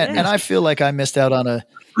tension. Sure. And I feel like I missed out on a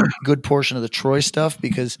good portion of the Troy stuff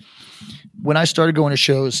because when I started going to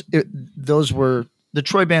shows, the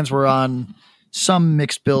Troy bands were on some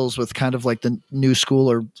mixed bills with kind of like the new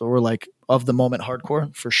school or like of the moment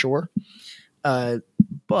hardcore for sure.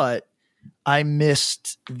 But I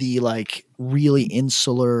missed the like really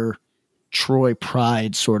insular Troy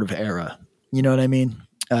pride sort of era. You know what I mean?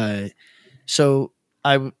 So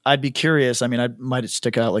I'd be curious. I mean, I might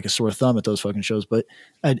stick out like a sore thumb at those fucking shows, but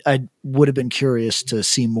I would have been curious to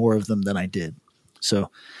see more of them than I did. So,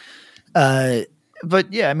 but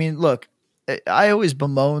yeah, I mean, look, I always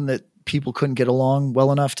bemoan that people couldn't get along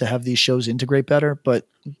well enough to have these shows integrate better, but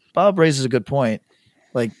Bob raises a good point.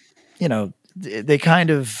 Like, they kind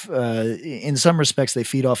of, in some respects, they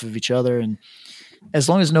feed off of each other. And as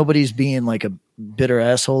long as nobody's being like a bitter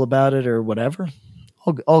asshole about it or whatever,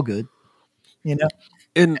 all good,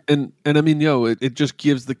 And I mean, it just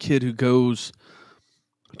gives the kid who goes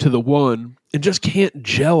to the one and just can't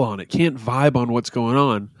gel on it, can't vibe on what's going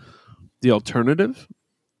on, the alternative,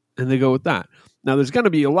 and they go with that. Now, there's going to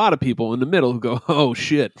be a lot of people in the middle who go, oh,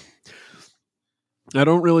 shit, I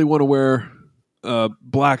don't really want to wear a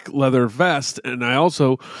black leather vest, and I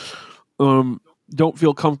also don't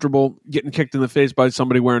feel comfortable getting kicked in the face by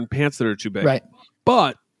somebody wearing pants that are too big. Right.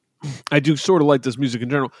 But I do sort of like this music in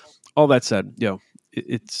general. All that said,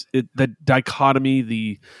 it's the dichotomy,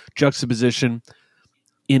 the juxtaposition,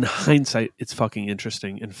 in hindsight, it's fucking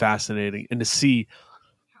interesting and fascinating. And to see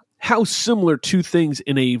how similar two things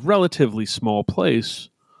in a relatively small place,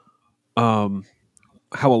 how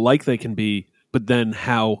alike they can be, but then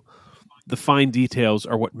how the fine details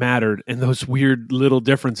are what mattered, and those weird little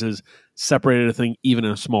differences separated a thing even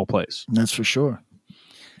in a small place. That's for sure.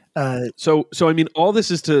 So I mean, all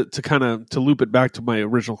this is to kind of to loop it back to my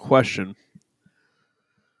original question.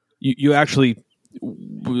 You actually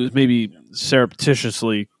maybe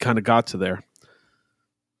surreptitiously kind of got to there.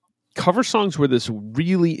 Cover songs were this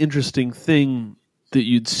really interesting thing that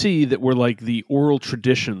you'd see that were like the oral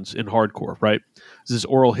traditions in hardcore, right? This is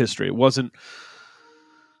oral history. It wasn't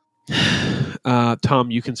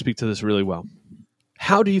Tom, you can speak to this really well.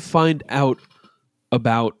 How do you find out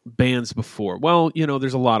about bands before? Well,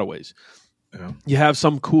 there's a lot of ways. Yeah. You have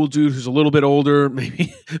some cool dude who's a little bit older.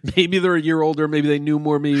 Maybe they're a year older. Maybe they knew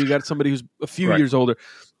more. Maybe you got somebody who's a few years older.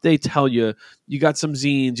 They tell you. You got some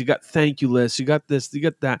zines. You got thank you lists. You got this. You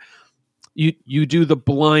got that. You do the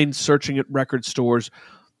blind searching at record stores.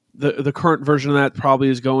 The current version of that probably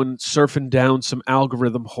is going surfing down some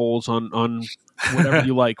algorithm holes on whatever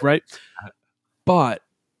you like, right? But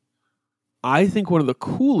I think one of the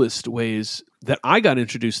coolest ways that I got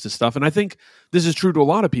introduced to stuff, and I think this is true to a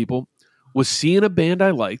lot of people, was seeing a band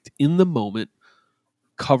I liked in the moment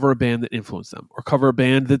cover a band that influenced them, or cover a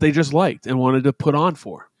band that they just liked and wanted to put on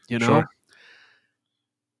for, Sure.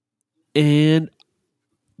 And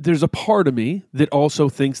there's a part of me that also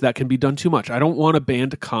thinks that can be done too much. I don't want a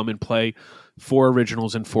band to come and play 4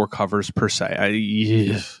 originals and 4 covers per se.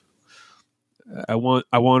 I want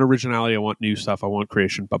originality. I want new stuff. I want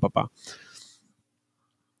creation.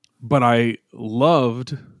 But I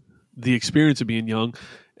loved the experience of being young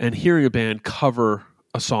and hearing a band cover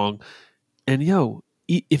a song. And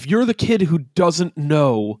if you're the kid who doesn't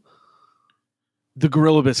know the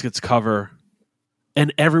Gorilla Biscuits cover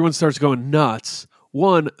and everyone starts going nuts,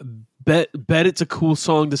 one, bet it's a cool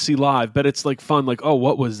song to see live. Bet it's like fun. Like, oh,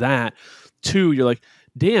 what was that? 2, you're like,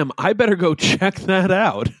 damn, I better go check that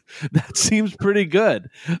out. That seems pretty good.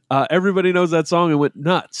 Everybody knows that song and went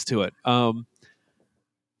nuts to it. And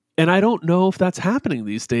I don't know if that's happening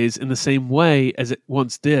these days in the same way as it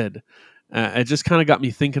once did. It just kind of got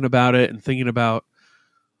me thinking about it and thinking about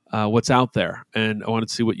what's out there. And I wanted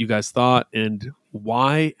to see what you guys thought and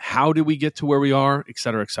why, how did we get to where we are, et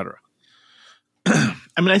cetera, et cetera.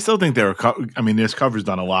 I mean, I still think there's covers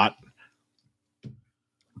done a lot,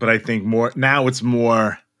 but I think more now. It's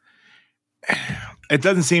more. It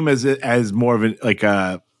doesn't seem as more of a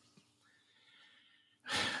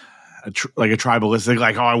tribalistic.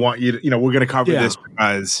 Like, oh, I want you to, we're going to cover this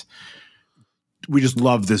because we just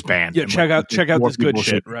love this band. Yeah, check out this good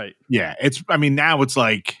shit. Right. Yeah, now it's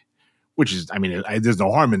like, there's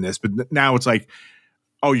no harm in this, but now it's like,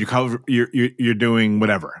 oh, you're doing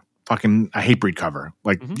whatever. Fucking a Hatebreed cover.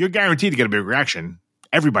 Like, you're guaranteed to get a big reaction.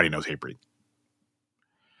 Everybody knows Hatebreed.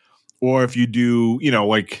 Or if you do,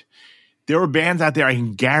 there are bands out there I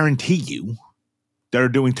can guarantee you that are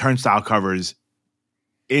doing Turnstile covers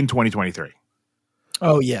in 2023.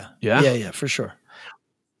 Oh, yeah. Yeah, for sure.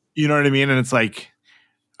 You know what I mean? And it's like,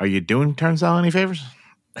 are you doing Turnstile any favors?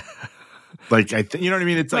 Like, you know what I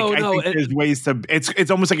mean? It's like, I think there's ways to,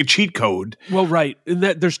 it's almost like a cheat code. Well, right. And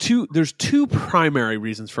that there's two primary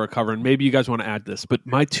reasons for a cover, and maybe you guys want to add this, but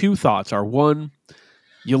my 2 thoughts are: 1,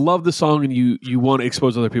 you love the song and you want to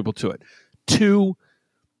expose other people to it. 2,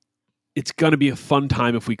 it's going to be a fun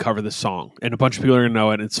time if we cover this song and a bunch of people are going to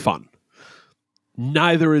know it and it's fun.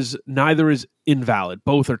 Neither is invalid.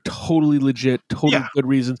 Both are totally legit, totally good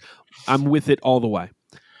reasons. I'm with it all the way.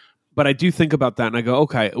 But I do think about that and I go,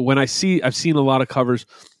 okay, I've seen a lot of covers,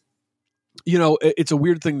 it's a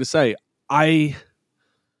weird thing to say.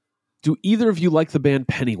 Do either of you like the band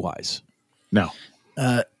Pennywise? No.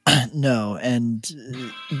 No. And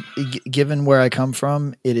given where I come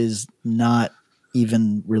from, it is not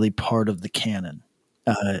even really part of the canon.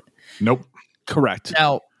 Nope. Correct.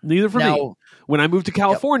 Now, neither for me. When I moved to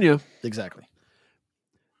California, exactly,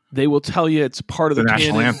 they will tell you it's part of the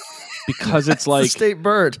canon anthem. Because it's like the state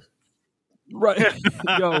bird. Right.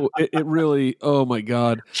 It really, oh my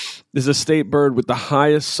God. There's a state bird with the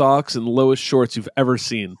highest socks and lowest shorts you've ever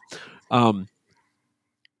seen.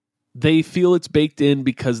 They feel it's baked in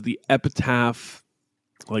because the epitaph,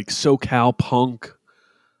 like SoCal punk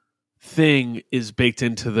thing, is baked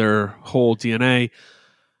into their whole DNA.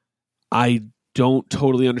 I don't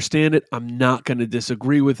totally understand it. I'm not going to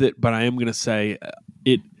disagree with it, but I am going to say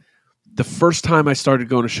the first time I started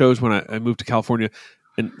going to shows when I moved to California,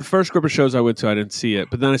 and the first group of shows I went to, I didn't see it.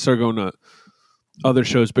 But then I started going to other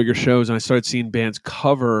shows, bigger shows, and I started seeing bands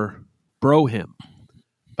cover Bro Hymn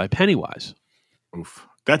by Pennywise. Oof.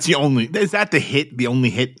 That's the only. Is that the hit? The only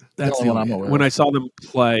hit? That's the one I'm aware of. When I saw them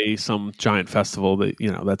play some giant festival,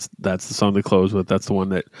 that's the song they close with. That's the one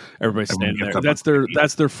that everybody's standing there. That's their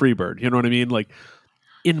Freebird. You know what I mean? Like,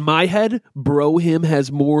 in my head, Bro Hymn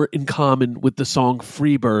has more in common with the song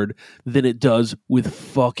Freebird than it does with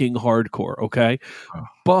fucking hardcore. Okay,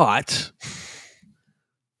 but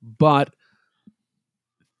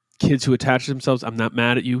kids who attach themselves, I'm not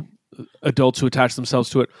mad at you. Adults who attach themselves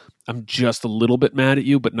to it, I'm just a little bit mad at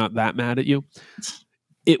you, but not that mad at you.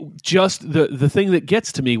 it just the thing that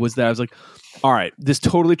gets to me was that I was like, all right, this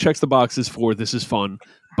totally checks the boxes for this is fun,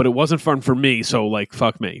 but it wasn't fun for me, so like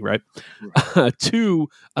fuck me, right? 2,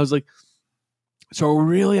 I was like, so are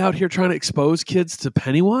we really out here trying to expose kids to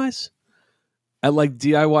Pennywise at like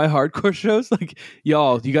DIY hardcore shows? Like,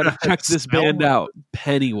 y'all, you got to check this band out,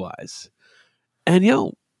 Pennywise. And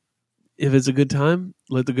if it's a good time,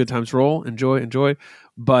 let the good times roll. Enjoy.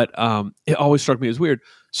 But it always struck me as weird.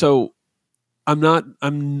 So I'm not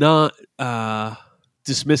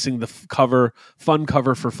dismissing the fun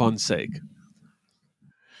cover for fun's sake.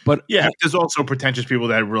 But yeah, there's also pretentious people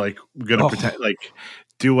that were like gonna pretend like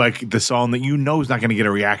do like the song that is not going to get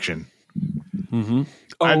a reaction. Mm-hmm.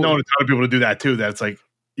 I've known a ton of people to do that too. That's like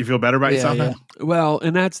you feel better about yourself. Yeah. Well,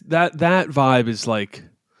 and that vibe is like,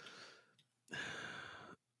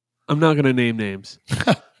 I'm not going to name names.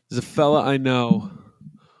 There's a fella I know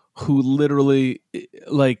who literally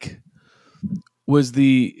like was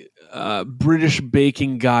the British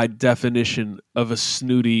Baking Guide definition of a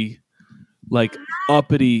snooty, like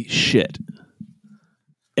uppity shit,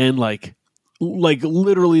 and like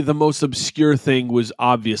literally the most obscure thing was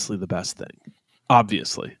obviously the best thing,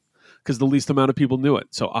 obviously, because the least amount of people knew it,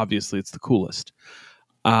 so obviously it's the coolest.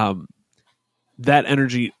 That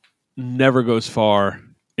energy never goes far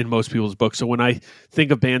in most people's books. So when I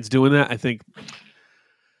think of bands doing that, I think,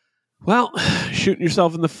 well, shooting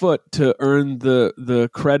yourself in the foot to earn the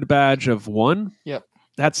cred badge of 1. Yep.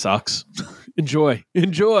 That sucks. Enjoy.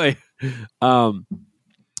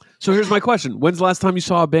 So here's my question. When's the last time you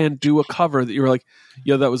saw a band do a cover that you were like,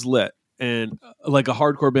 yo, that was lit? And like a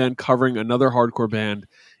hardcore band covering another hardcore band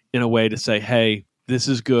in a way to say, hey, this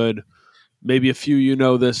is good. Maybe a few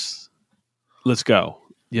this. Let's go.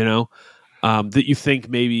 That you think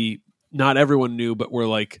maybe not everyone knew, but were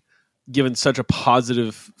like given such a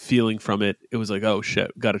positive feeling from it. It was like, oh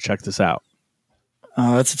shit, got to check this out.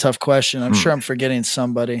 Oh, that's a tough question. I'm sure I'm forgetting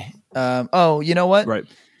somebody. You know what? Right.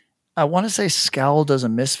 I want to say Scowl does a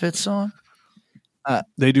Misfits song.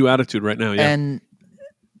 They do Attitude right now, yeah. And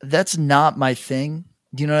that's not my thing.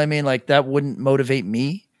 Do you know what I mean? Like that wouldn't motivate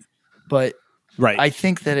me. But right. I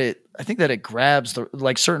think that it grabs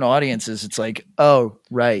like certain audiences. It's like, oh,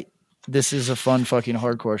 right. This is a fun fucking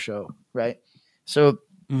hardcore show, right? So,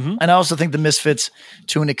 and I also think the Misfits,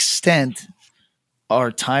 to an extent, are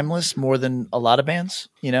timeless more than a lot of bands.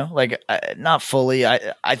 Like not fully.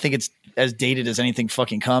 I think it's as dated as anything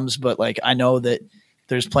fucking comes, but like I know that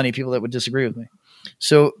there's plenty of people that would disagree with me.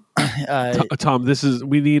 So, Tom,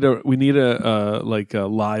 we need a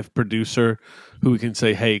live producer who can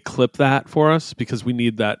say, "Hey, clip that for us," because we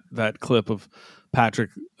need that clip of Patrick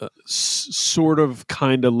sort of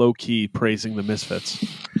kind of low key praising the Misfits.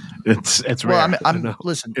 It's rare. Well, I'm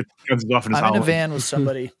listen. I'm in a van with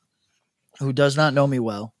somebody who does not know me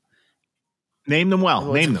well. Name them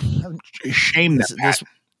well. Name them. Shame them.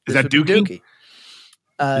 Is that Dookie?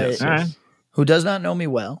 Yes. Who does not know me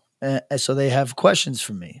well. So they have questions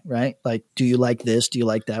for me, right? Like, do you like this? Do you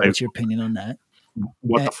like that? What's your opinion on that?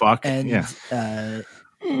 What the fuck?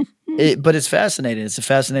 But it's fascinating. It's a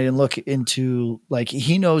fascinating look into, like,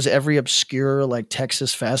 he knows every obscure, like,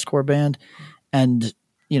 Texas fastcore band, and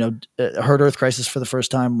heard Earth Crisis for the first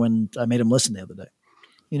time when I made him listen the other day.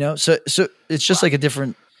 So it's just like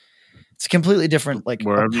it's a completely different like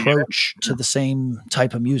approach to the same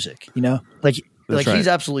type of music. Like right. He's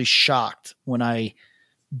absolutely shocked when I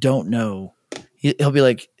don't know. He'll be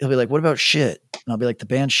like, what about shit? And I'll be like, the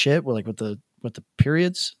band shit. We're like with the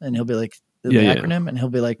periods, and he'll be like the acronym, and he'll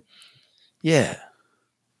be like, yeah,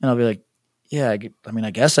 and I'll be like, yeah. I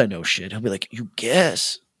guess I know shit. He'll be like, you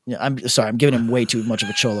guess. Yeah, I'm sorry. I'm giving him way too much of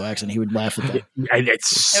a Cholo accent. He would laugh at that. It's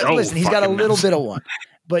so. Listen, he's got a little bit of one,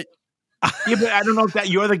 but yeah, but I don't know if that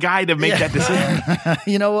you're the guy to make that decision.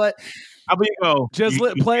 You know what? How about you go? Just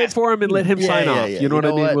play it for him and let him sign off. You know what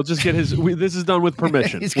I mean? We'll just get his. This is done with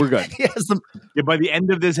permission. We're good. By the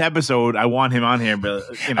end of this episode, I want him on here. But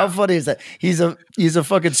how funny is that? He's a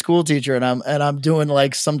fucking school teacher, and I'm doing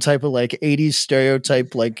like some type of like 80s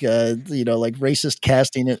stereotype, like like racist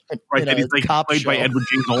casting. Right, and he's like played by Edward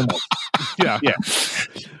James Olmos. Yeah.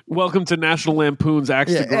 Welcome to National Lampoon's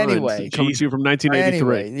Axe to Grind. Anyway, coming to you from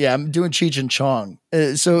 1983. Anyway, I'm doing Cheech and Chong.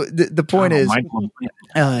 So the point is,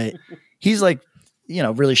 he's like,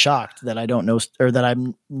 really shocked that I don't know, or that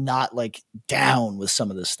I'm not like down with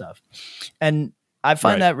some of this stuff, and I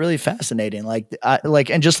find that really fascinating.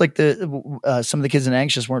 And just like some of the kids in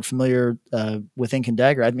Anxious weren't familiar with Ink and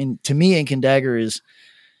Dagger. I mean, to me, Ink and Dagger is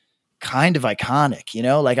kind of iconic.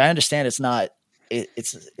 Like I understand it's not.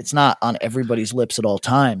 It's not on everybody's lips at all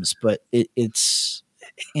times, but it's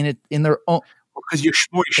in their own. Because you're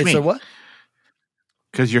It's a what?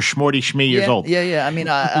 because you're schmorty schmee years old. Yeah. I mean,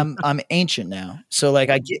 I'm ancient now, so like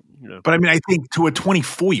I get. But I mean, I think to a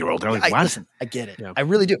 24-year-old, they're like, "What?" Listen, I get it. Yeah. I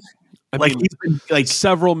really do. I mean, like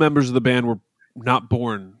several several members of the band were not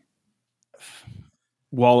born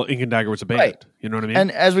while Ink and Dagger was a band. Right. You know what I mean?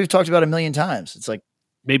 And as we've talked about a million times, it's like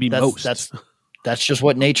maybe most. That's just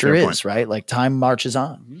what nature is, right? Like time marches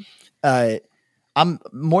on. Mm-hmm. I'm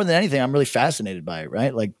more than anything, I'm really fascinated by it,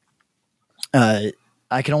 right? Like, I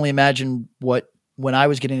can only imagine when I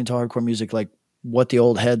was getting into hardcore music, like what the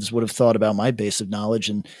old heads would have thought about my base of knowledge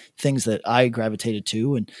and things that I gravitated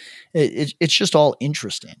to. And it's just all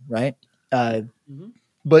interesting. Right.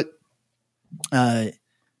 But,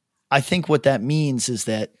 I think what that means is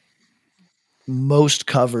that most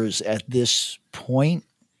covers at this point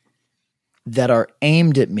that are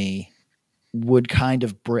aimed at me would kind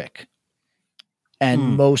of brick.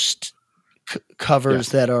 And most covers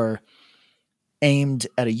that are aimed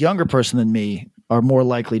at a younger person than me are more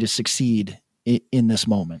likely to succeed in this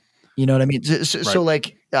moment. You know what I mean? So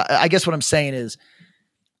like, I guess what I'm saying is,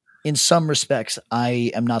 in some respects,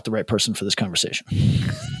 I am not the right person for this conversation.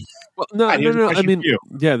 Well, no. I mean,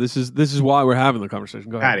 yeah, this is why we're having the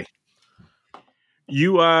conversation. Go ahead. Patty.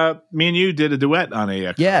 Me and you did a duet on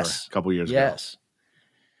a cover a couple years ago. Yes.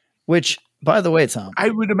 Which, by the way, Tom, I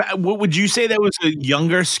would imagine. What would you say that was a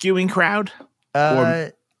younger skewing crowd?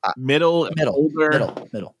 Or middle, older,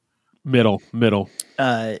 middle.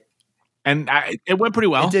 And it went pretty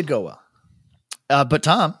well. It did go well. But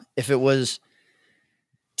Tom, if it was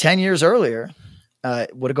 10 years earlier,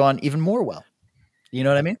 it would have gone even more well. You know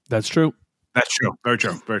what I mean? That's true. That's true. Very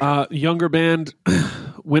true. Very true. Younger band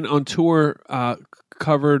went on tour,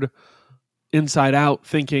 covered Inside Out,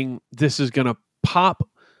 thinking this is going to pop.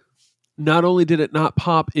 Not only did it not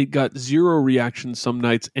pop, it got zero reaction some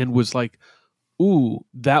nights and was like, ooh,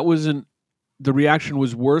 that wasn't, the reaction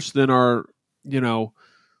was worse than our,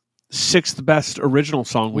 sixth best original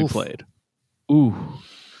song we played. Ooh,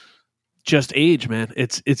 just age, man.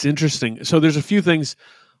 It's interesting. So there's a few things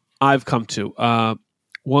I've come to.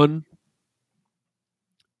 One,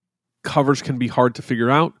 covers can be hard to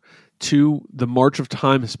figure out. Two, the march of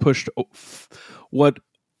time has pushed what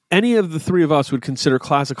any of the three of us would consider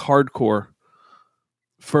classic hardcore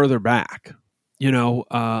further back.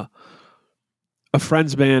 A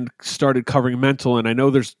friend's band started covering Mental, and I know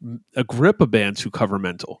there's a grip of bands who cover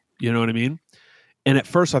Mental. You know what I mean? And at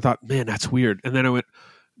first I thought, man, that's weird. And then I went,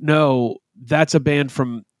 no, that's a band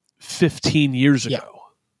from 15 years ago. Yeah.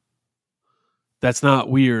 That's not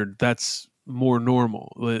weird. That's more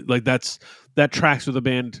normal. Like that tracks with a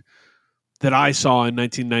band that I saw in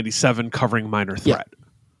 1997 covering Minor Threat. Yeah.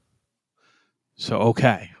 So,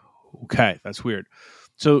 okay, that's weird.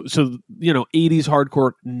 So 80s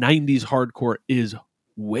hardcore, 90s hardcore is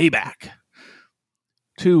way back.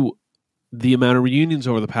 Two, the amount of reunions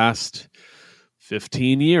over the past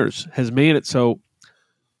 15 years has made it so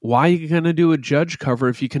why are you going to do a Judge cover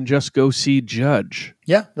if you can just go see Judge?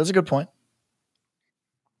 Yeah, that's a good point.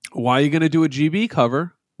 Why are you going to do a GB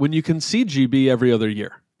cover when you can see GB every other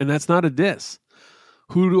year? And that's not a diss.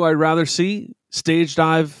 Who do I rather see? Stage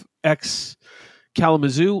Dive X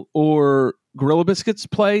Kalamazoo or Gorilla Biscuits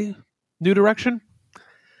play New Direction?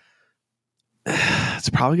 It's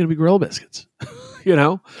probably going to be Gorilla Biscuits.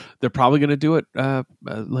 They're probably going to do it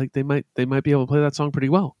like they might be able to play that song pretty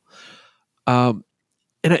well. And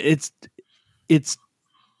it's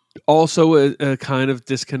also a kind of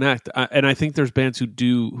disconnect. And I think there's bands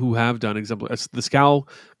who have done example. The Scowl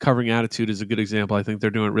covering Attitude is a good example. I think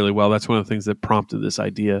they're doing it really well. That's one of the things that prompted this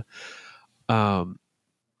idea. But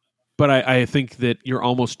I think that you're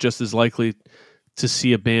almost just as likely to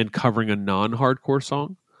see a band covering a non-hardcore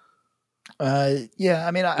song. Yeah,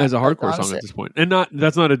 I mean, as a hardcore song at this point, and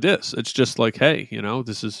that's not a diss. It's just like, hey,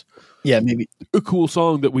 this is maybe a cool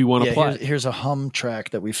song that we want to play. Here's a hum track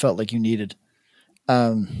that we felt like you needed.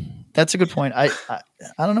 That's a good point. I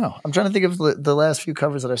don't know. I'm trying to think of the last few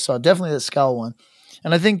covers that I saw. Definitely the Scowl one,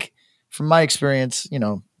 and I think from my experience,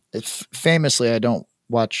 famously I don't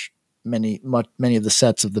watch many of the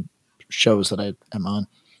sets of the shows that I am on,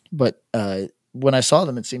 but when I saw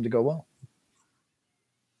them, it seemed to go well.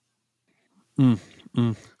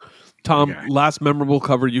 Tom, last memorable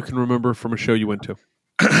cover you can remember from a show you went to?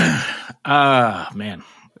 Man,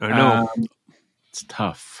 I know it's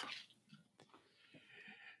tough.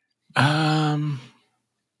 I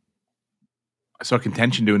saw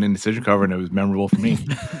Contention do an Indecision cover, and it was memorable for me.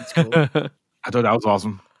 That's cool. I thought that was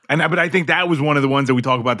awesome, but I think that was one of the ones that we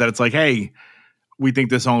talk about. That it's like, hey, we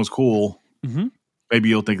think this song's cool. Mm-hmm. Maybe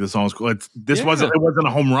you'll think the song's cool. It wasn't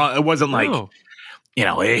a home run. It wasn't like,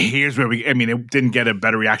 here's where it didn't get a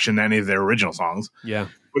better reaction than any of their original songs. Yeah.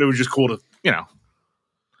 But it was just cool to,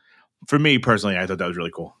 For me personally, I thought that was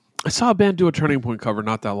really cool. I saw a band do a Turning Point cover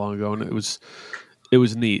not that long ago, and it was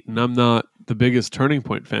neat. And I'm not the biggest Turning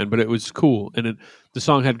Point fan, but it was cool, and the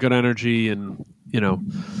song had good energy, and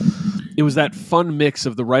it was that fun mix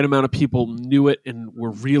of the right amount of people knew it and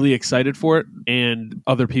were really excited for it, and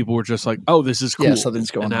other people were just like, "Oh, this is cool." Yeah,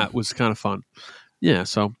 something's going and on. that was kind of fun. Yeah,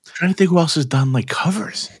 so I'm trying to think who else has done like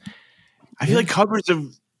covers. I feel like covers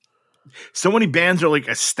of so many bands are like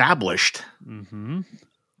established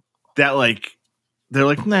that like they're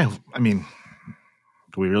like, nah. I mean,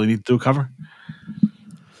 do we really need to do a cover?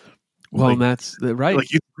 well, Like- and that's right.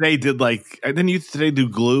 Like Youth Today did didn't Youth Today do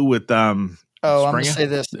Glue with I'm going to Springer? say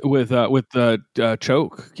this. with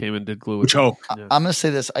Choke came and did Glue with Choke. Yeah. I'm going to say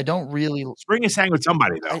this. I don't really. Springer sang with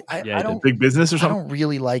somebody though. I Yeah, he don't. Big Business or I something. don't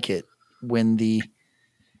really like it when the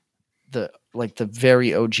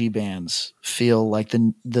very OG bands feel like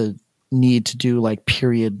the need to do like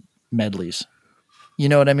period medleys. You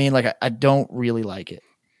know what I mean? Like I don't really like it.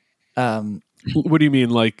 What do you mean,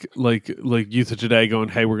 like Youth of Today going,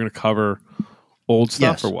 "Hey, we're going to cover old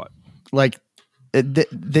stuff," Yes. or what? Like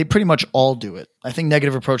they pretty much all do it. I think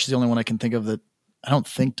Negative Approach is the only one I can think of that I don't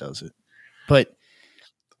think does it. But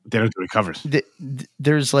They don't do any covers.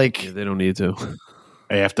 there's like Yeah, they don't need to.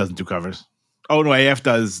 AF doesn't do covers. Oh no, AF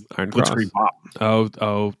does Iron Cross. Blitzkrieg Bop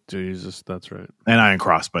Oh, Jesus, that's right. and Iron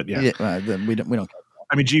Cross, but yeah. then we don't.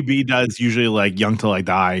 I mean, GB does usually like Young Till I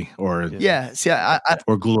Die or Yeah. See, I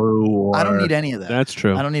Glue. Or I don't need any of that. That's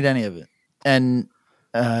true. I don't need any of it. And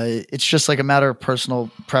it's just like a matter of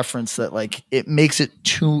personal preference that like it makes it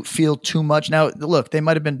feel too much. Now, look, they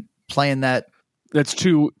might have been playing that. That's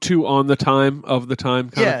too on the time of the time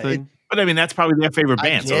kind of thing. But I mean, that's probably their favorite I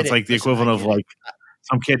band. So get it's it. like the Listen, equivalent I of get like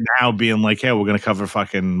some kid now being like, "Hey, we're going to cover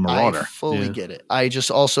fucking Marauder." I fully Yeah. get it. I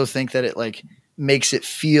just also think that it like makes it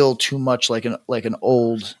feel too much like an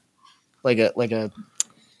old, like a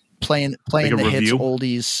playing Like a the hits review?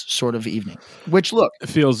 oldies sort of evening. Which look, It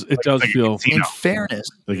does like a feel. casino. in fairness,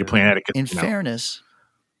 Like you're playing at a in casino. fairness,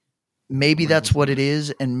 maybe that's what it is,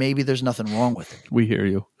 and maybe there's nothing wrong with it. We hear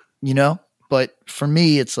you. You know? But for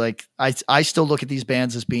me, it's like I still look at these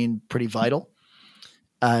bands as being pretty vital.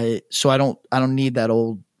 So I don't need that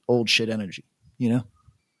old shit energy. You know?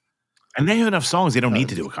 And they have enough songs; they don't need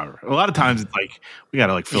to do a cover. A lot of times, it's like we got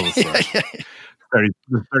to like fill this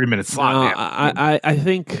 30-minute slot. No, man. I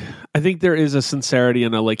think there is a sincerity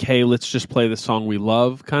and a like, "Hey, let's just play the song we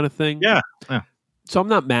love" kind of thing. Yeah. So I'm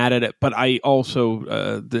not mad at it, but I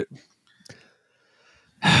also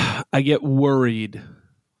I get worried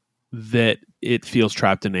that it feels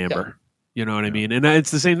trapped in amber. You know what I mean? And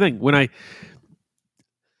it's the same thing when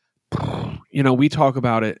we talk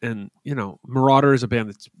about it, and Marauder is a band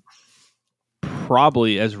that's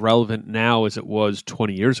probably as relevant now as it was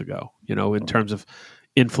 20 years ago, in terms of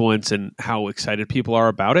influence and how excited people are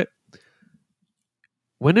about it.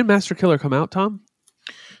 When did Master Killer come out, Tom?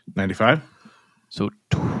 95. So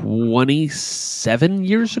 27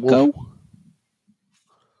 years ago?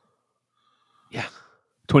 Yeah.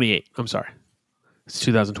 28. I'm sorry. It's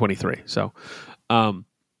 2023. So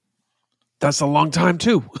that's a long time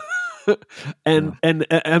too. and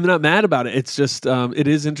I'm not mad about it. It's just it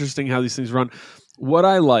is interesting how these things run. What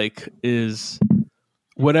I like is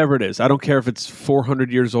whatever it is. I don't care if it's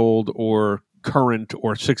 400 years old or current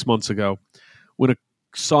or 6 months ago. When a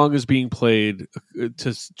song is being played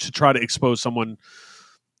to try to expose someone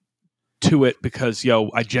to it because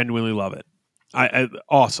I genuinely love it. I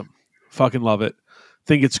awesome. Fucking love it.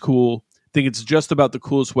 Think it's cool. Think it's just about the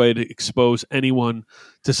coolest way to expose anyone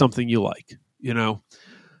to something you like,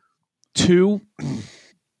 Two,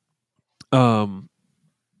 I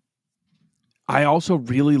also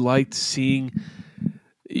really liked seeing.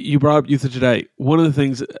 You brought up Youth of Today. One of the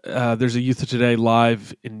things, there's a Youth of Today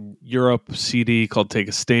live in Europe CD called "Take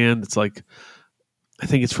a Stand." It's like, I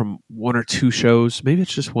think it's from one or two shows. Maybe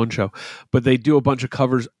it's just one show, but they do a bunch of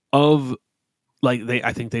covers of.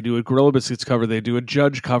 I think they do a Gorilla Biscuits cover. They do a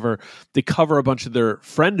Judge cover. They cover a bunch of their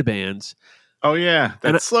friend bands. Oh yeah,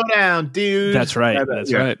 Slow Down, Dude. That's right.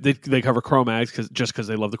 That's right. They cover Cro-Mags because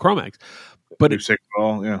they love the Cro-Mags. But Sick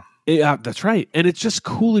Ball, yeah. Yeah, that's right. And it's just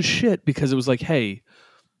cool as shit because it was like, hey,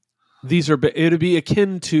 it'd be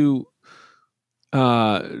akin to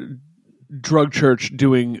Drug Church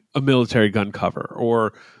doing a Military Gun cover,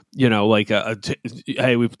 or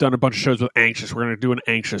hey, we've done a bunch of shows with Anxious. We're going to do an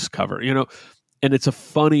Anxious cover, And it's a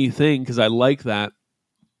funny thing because I like that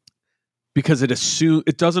because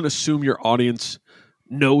it doesn't assume your audience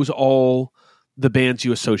knows all the bands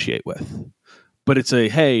you associate with, but it's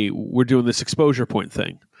hey, we're doing this exposure point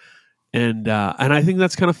thing. And I think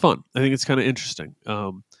that's kind of fun. I think it's kind of interesting.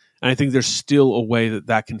 And I think there's still a way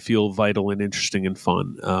that can feel vital and interesting and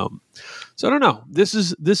fun. So I don't know. This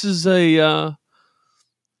is a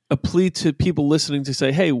plea to people listening to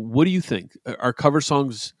say, hey, what do you think? Are cover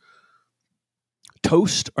songs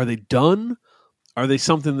toast? Are they done? Are they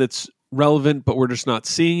something that's relevant, but we're just not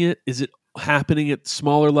seeing it? Is it happening at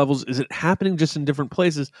smaller levels? Is it happening just in different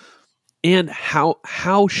places? And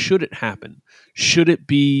how should it happen? Should it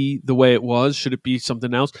be the way it was? Should it be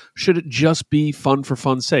something else? Should it just be fun for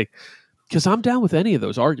fun's sake? Because I'm down with any of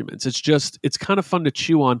those arguments. It's kind of fun to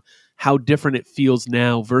chew on how different it feels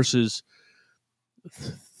now versus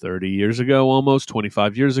 30 years ago, almost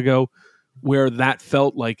 25 years ago, where that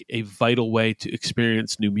felt like a vital way to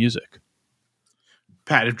experience new music.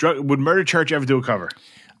 Pat, would Murder Church ever do a cover?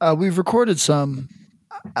 We've recorded some.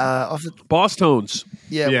 Boss Tones.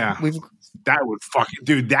 Yeah. That would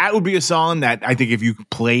that would be a song that I think if you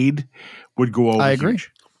played would go over. I agree.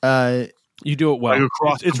 You do it well.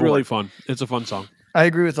 Like it's really fun. It's a fun song. I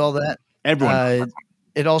agree with all that. Everyone.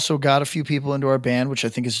 It also got a few people into our band, which I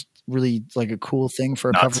think is really like a cool thing for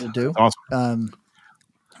a cover to do. Awesome.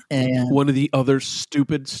 And one of the other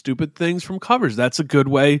stupid things from covers. That's a good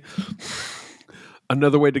way.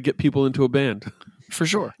 Another way to get people into a band. For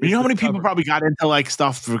sure. You know how many people probably got into like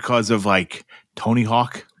stuff because of like Tony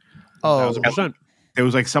Hawk? Oh, 1,000%. There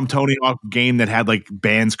was like some Tony Hawk game that had like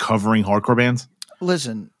bands covering hardcore bands.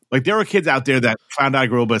 Listen, like there are kids out there that found out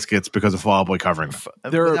Grill Biscuits because of Fall Out Boy covering them.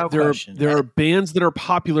 There are bands that are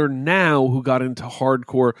popular now who got into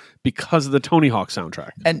hardcore because of the Tony Hawk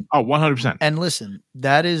soundtrack. And 100%. And listen,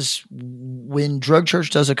 that is when Drug Church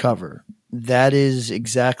does a cover. That is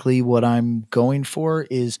exactly what I'm going for.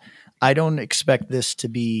 Is I don't expect this to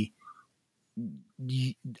be.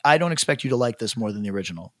 I don't expect you to like this more than the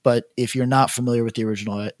original. But if you're not familiar with the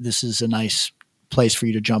original, this is a nice place for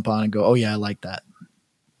you to jump on and go, "Oh yeah, I like that."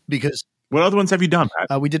 Because what other ones have you done,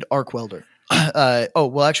 Pat? We did Arc Welder.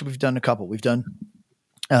 Actually, we've done a couple. We've done.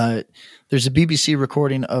 There's a BBC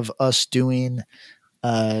recording of us doing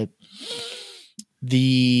the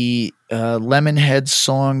Lemonhead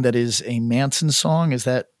song that is a Manson song. Is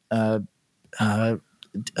that Bang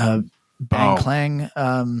Clang?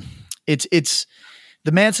 It's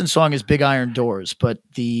the Manson song is Big Iron Doors, but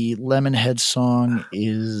the Lemonhead song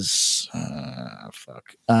is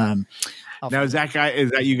fuck. Now is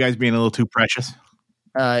that you guys being a little too precious?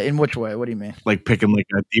 In which way? What do you mean? Like picking like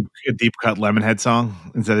a deep cut Lemonhead song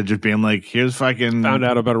instead of just being like, here's fucking found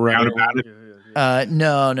out about it.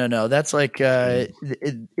 No. That's like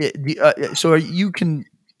so you can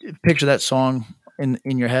picture that song in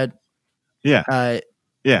your head. Yeah.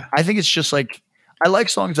 Yeah. I think it's just like I like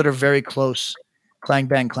songs that are very close. Clang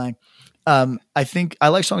bang clang. I think I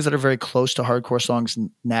like songs that are very close to hardcore songs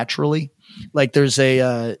naturally. Like there's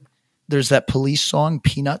that Police song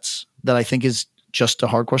Peanuts that I think is just a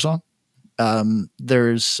hardcore song.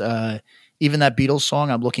 There's even that Beatles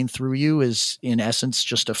song I'm Looking Through You is in essence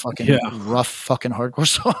just a fucking rough fucking hardcore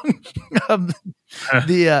song.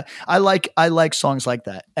 I like songs like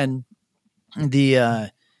that. And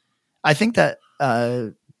I think that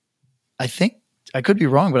I think I could be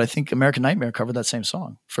wrong, but I think American Nightmare covered that same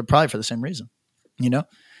song probably for the same reason. You know,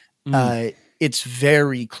 it's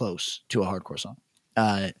very close to a hardcore song.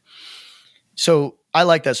 So I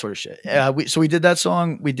like that sort of shit. We did that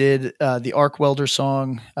song. We did the Arc Welder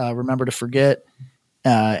song, Remember to Forget,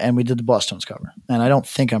 and we did the Boss Tones cover. And I don't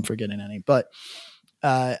think I'm forgetting any, but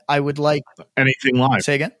I would like anything live.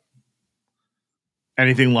 Say again.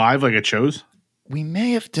 Anything live like at shows? We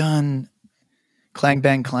may have done Clang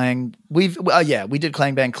Bang Clang. We did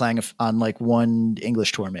Clang Bang Clang on like one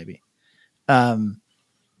English tour, maybe.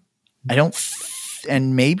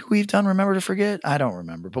 And maybe we've done Remember to Forget. I don't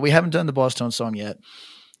remember, but we haven't done the Boss Tones song yet.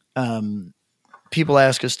 People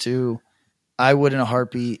ask us to. I would in a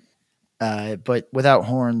heartbeat, but without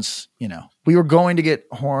horns, you know. We were going to get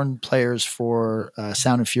horn players for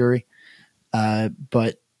Sound and Fury,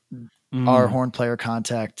 but our horn player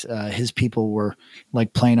contact, his people were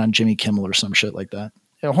like playing on Jimmy Kimmel or some shit like that.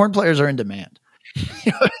 You know, horn players are in demand.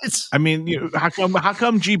 I mean, how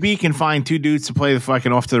come GB can find two dudes to play the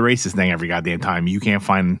fucking Off to the Races thing every goddamn time? You can't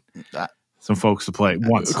find some folks to play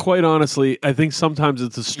once. Quite honestly, I think sometimes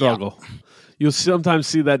it's a struggle. Yeah. You'll sometimes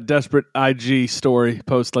see that desperate IG story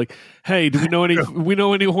post like, "Hey, do we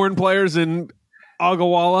know any horn players in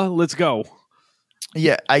Agawala? Let's go."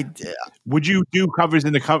 Yeah, would you do covers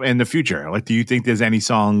in the future? Like, do you think there's any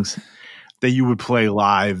songs that you would play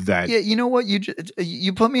live that? Yeah, you know what?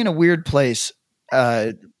 You put me in a weird place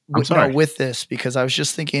with this because I was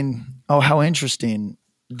just thinking, how interesting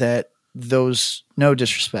that those. No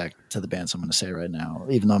disrespect to the bands I'm going to say right now,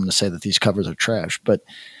 even though I'm going to say that these covers are trash, but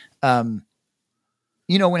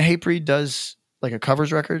you know, when Hatebreed does like a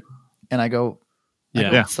covers record, and I go,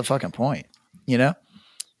 what's the fucking point? You know,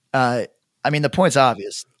 I mean, the point's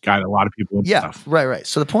obvious. Got a lot of people. Stuff. Right.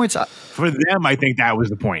 So the point's for them. I think that was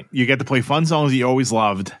the point. You get to play fun songs that you always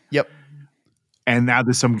loved. Yep. And now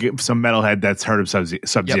there's some metalhead that's heard of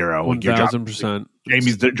Sub-Zero. 1,000%.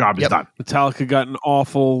 Jamie's job is done. Metallica got an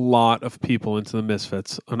awful lot of people into the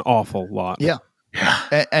Misfits. An awful lot. Yeah.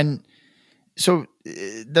 And so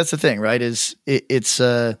that's the thing, right? Is it's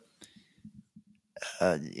even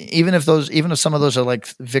if some of those are like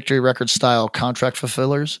Victory Records style contract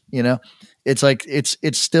fulfillers, you know, it's like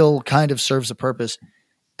it still kind of serves a purpose.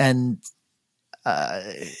 And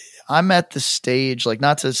I'm at the stage, like,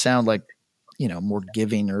 not to sound like, you know, more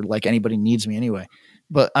giving or like anybody needs me anyway,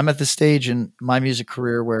 but I'm at the stage in my music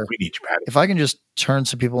career where we need you, Patty. If I can just turn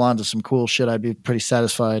some people on to some cool shit, I'd be pretty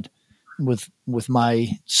satisfied with my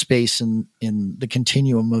space in the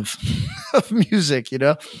continuum of music, you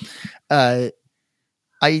know?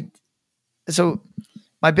 So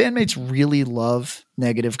my bandmates really love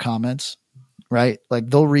negative comments, right?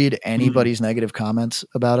 Like they'll read anybody's negative comments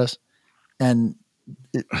about us, and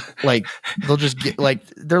like they'll just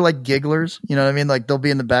they're like gigglers, you know what I mean? Like they'll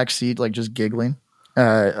be in the back seat, like just giggling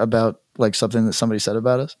about like something that somebody said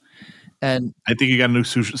about us. And I think you got a new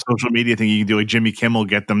social media thing you can do, like Jimmy Kimmel,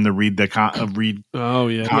 get them to read comments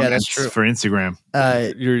that's true. for Instagram.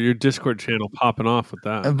 Your Discord channel popping off with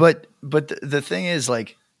that. But the thing is,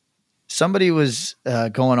 like, somebody was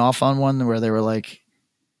going off on one where they were like,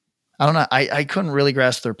 I don't know, I couldn't really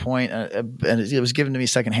grasp their point, and it was given to me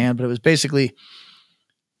secondhand, but it was basically,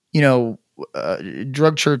 you know,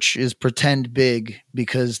 Drug Church is pretend big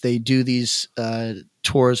because they do these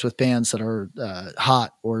tours with bands that are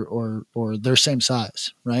hot or their same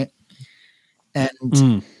size, right?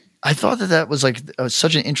 And I thought that was like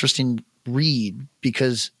such an interesting read,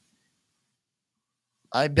 because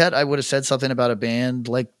I bet I would have said something about a band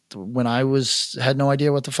like when I had no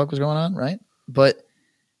idea what the fuck was going on, right? But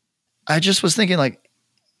I just was thinking, like,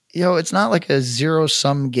 yo, it's not like a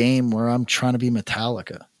zero-sum game where I'm trying to be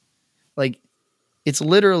Metallica. Like, it's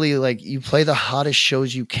literally like you play the hottest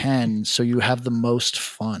shows you can so you have the most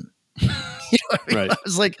fun. You know what I mean? Right. I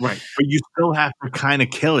was like, right. But you still have to kind of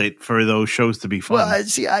kill it for those shows to be fun. Well,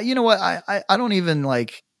 you know what? I don't even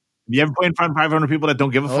like. You ever play in front of 500 people that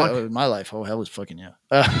don't give a fuck? In my life, hell was fucking yeah.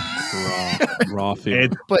 Raw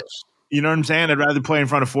feeling. But you know what I'm saying? I'd rather play in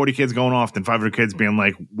front of 40 kids going off than 500 kids being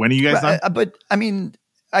like, when are you guys done? But I mean,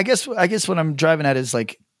 I guess what I'm driving at is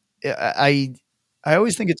like, I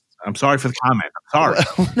always think it's. I'm sorry for the comment. I'm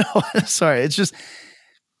sorry. No, sorry. It's just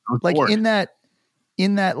like in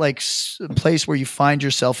that like place where you find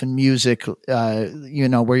yourself in music, you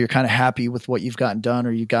know, where you're kind of happy with what you've gotten done,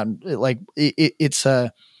 or you've gotten like it's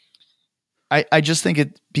I just think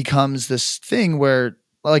it becomes this thing where,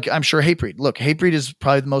 like, I'm sure Hatebreed. Look, Hatebreed is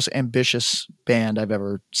probably the most ambitious band I've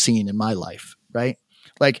ever seen in my life, right?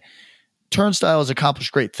 Like, Turnstile has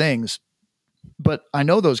accomplished great things, but I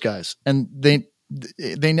know those guys, and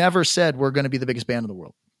they never said we're going to be the biggest band in the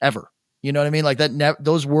world ever. You know what I mean? Like that.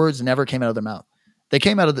 Those words never came out of their mouth. They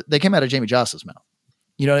came out of Jamie Joss's mouth.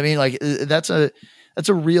 You know what I mean? Like that's a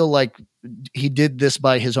real, like, he did this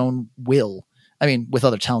by his own will. I mean, with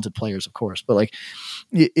other talented players, of course, but like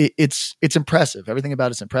it's impressive. Everything about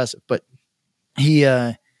it's impressive. But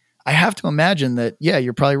I have to imagine that, yeah,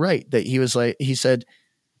 you're probably right. That he said,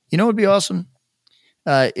 you know, it'd be awesome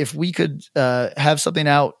if we could have something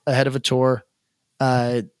out ahead of a tour,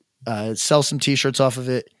 sell some t-shirts off of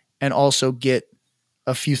it, and also get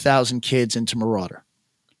a few thousand kids into Marauder.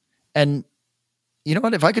 And you know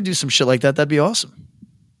what? If I could do some shit like that, that'd be awesome.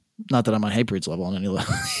 Not that I'm on Hatebreed's level in any way.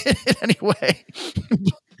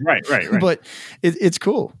 Right. But it's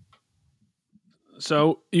cool.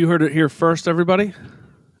 So you heard it here first, everybody.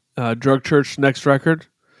 Drug Church next record,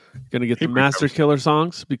 going to get the Master Killer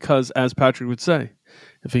songs, because, as Patrick would say,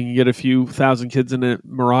 if he can get a few thousand kids in a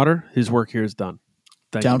Marauder, his work here is done.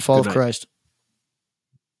 Downfall of Christ.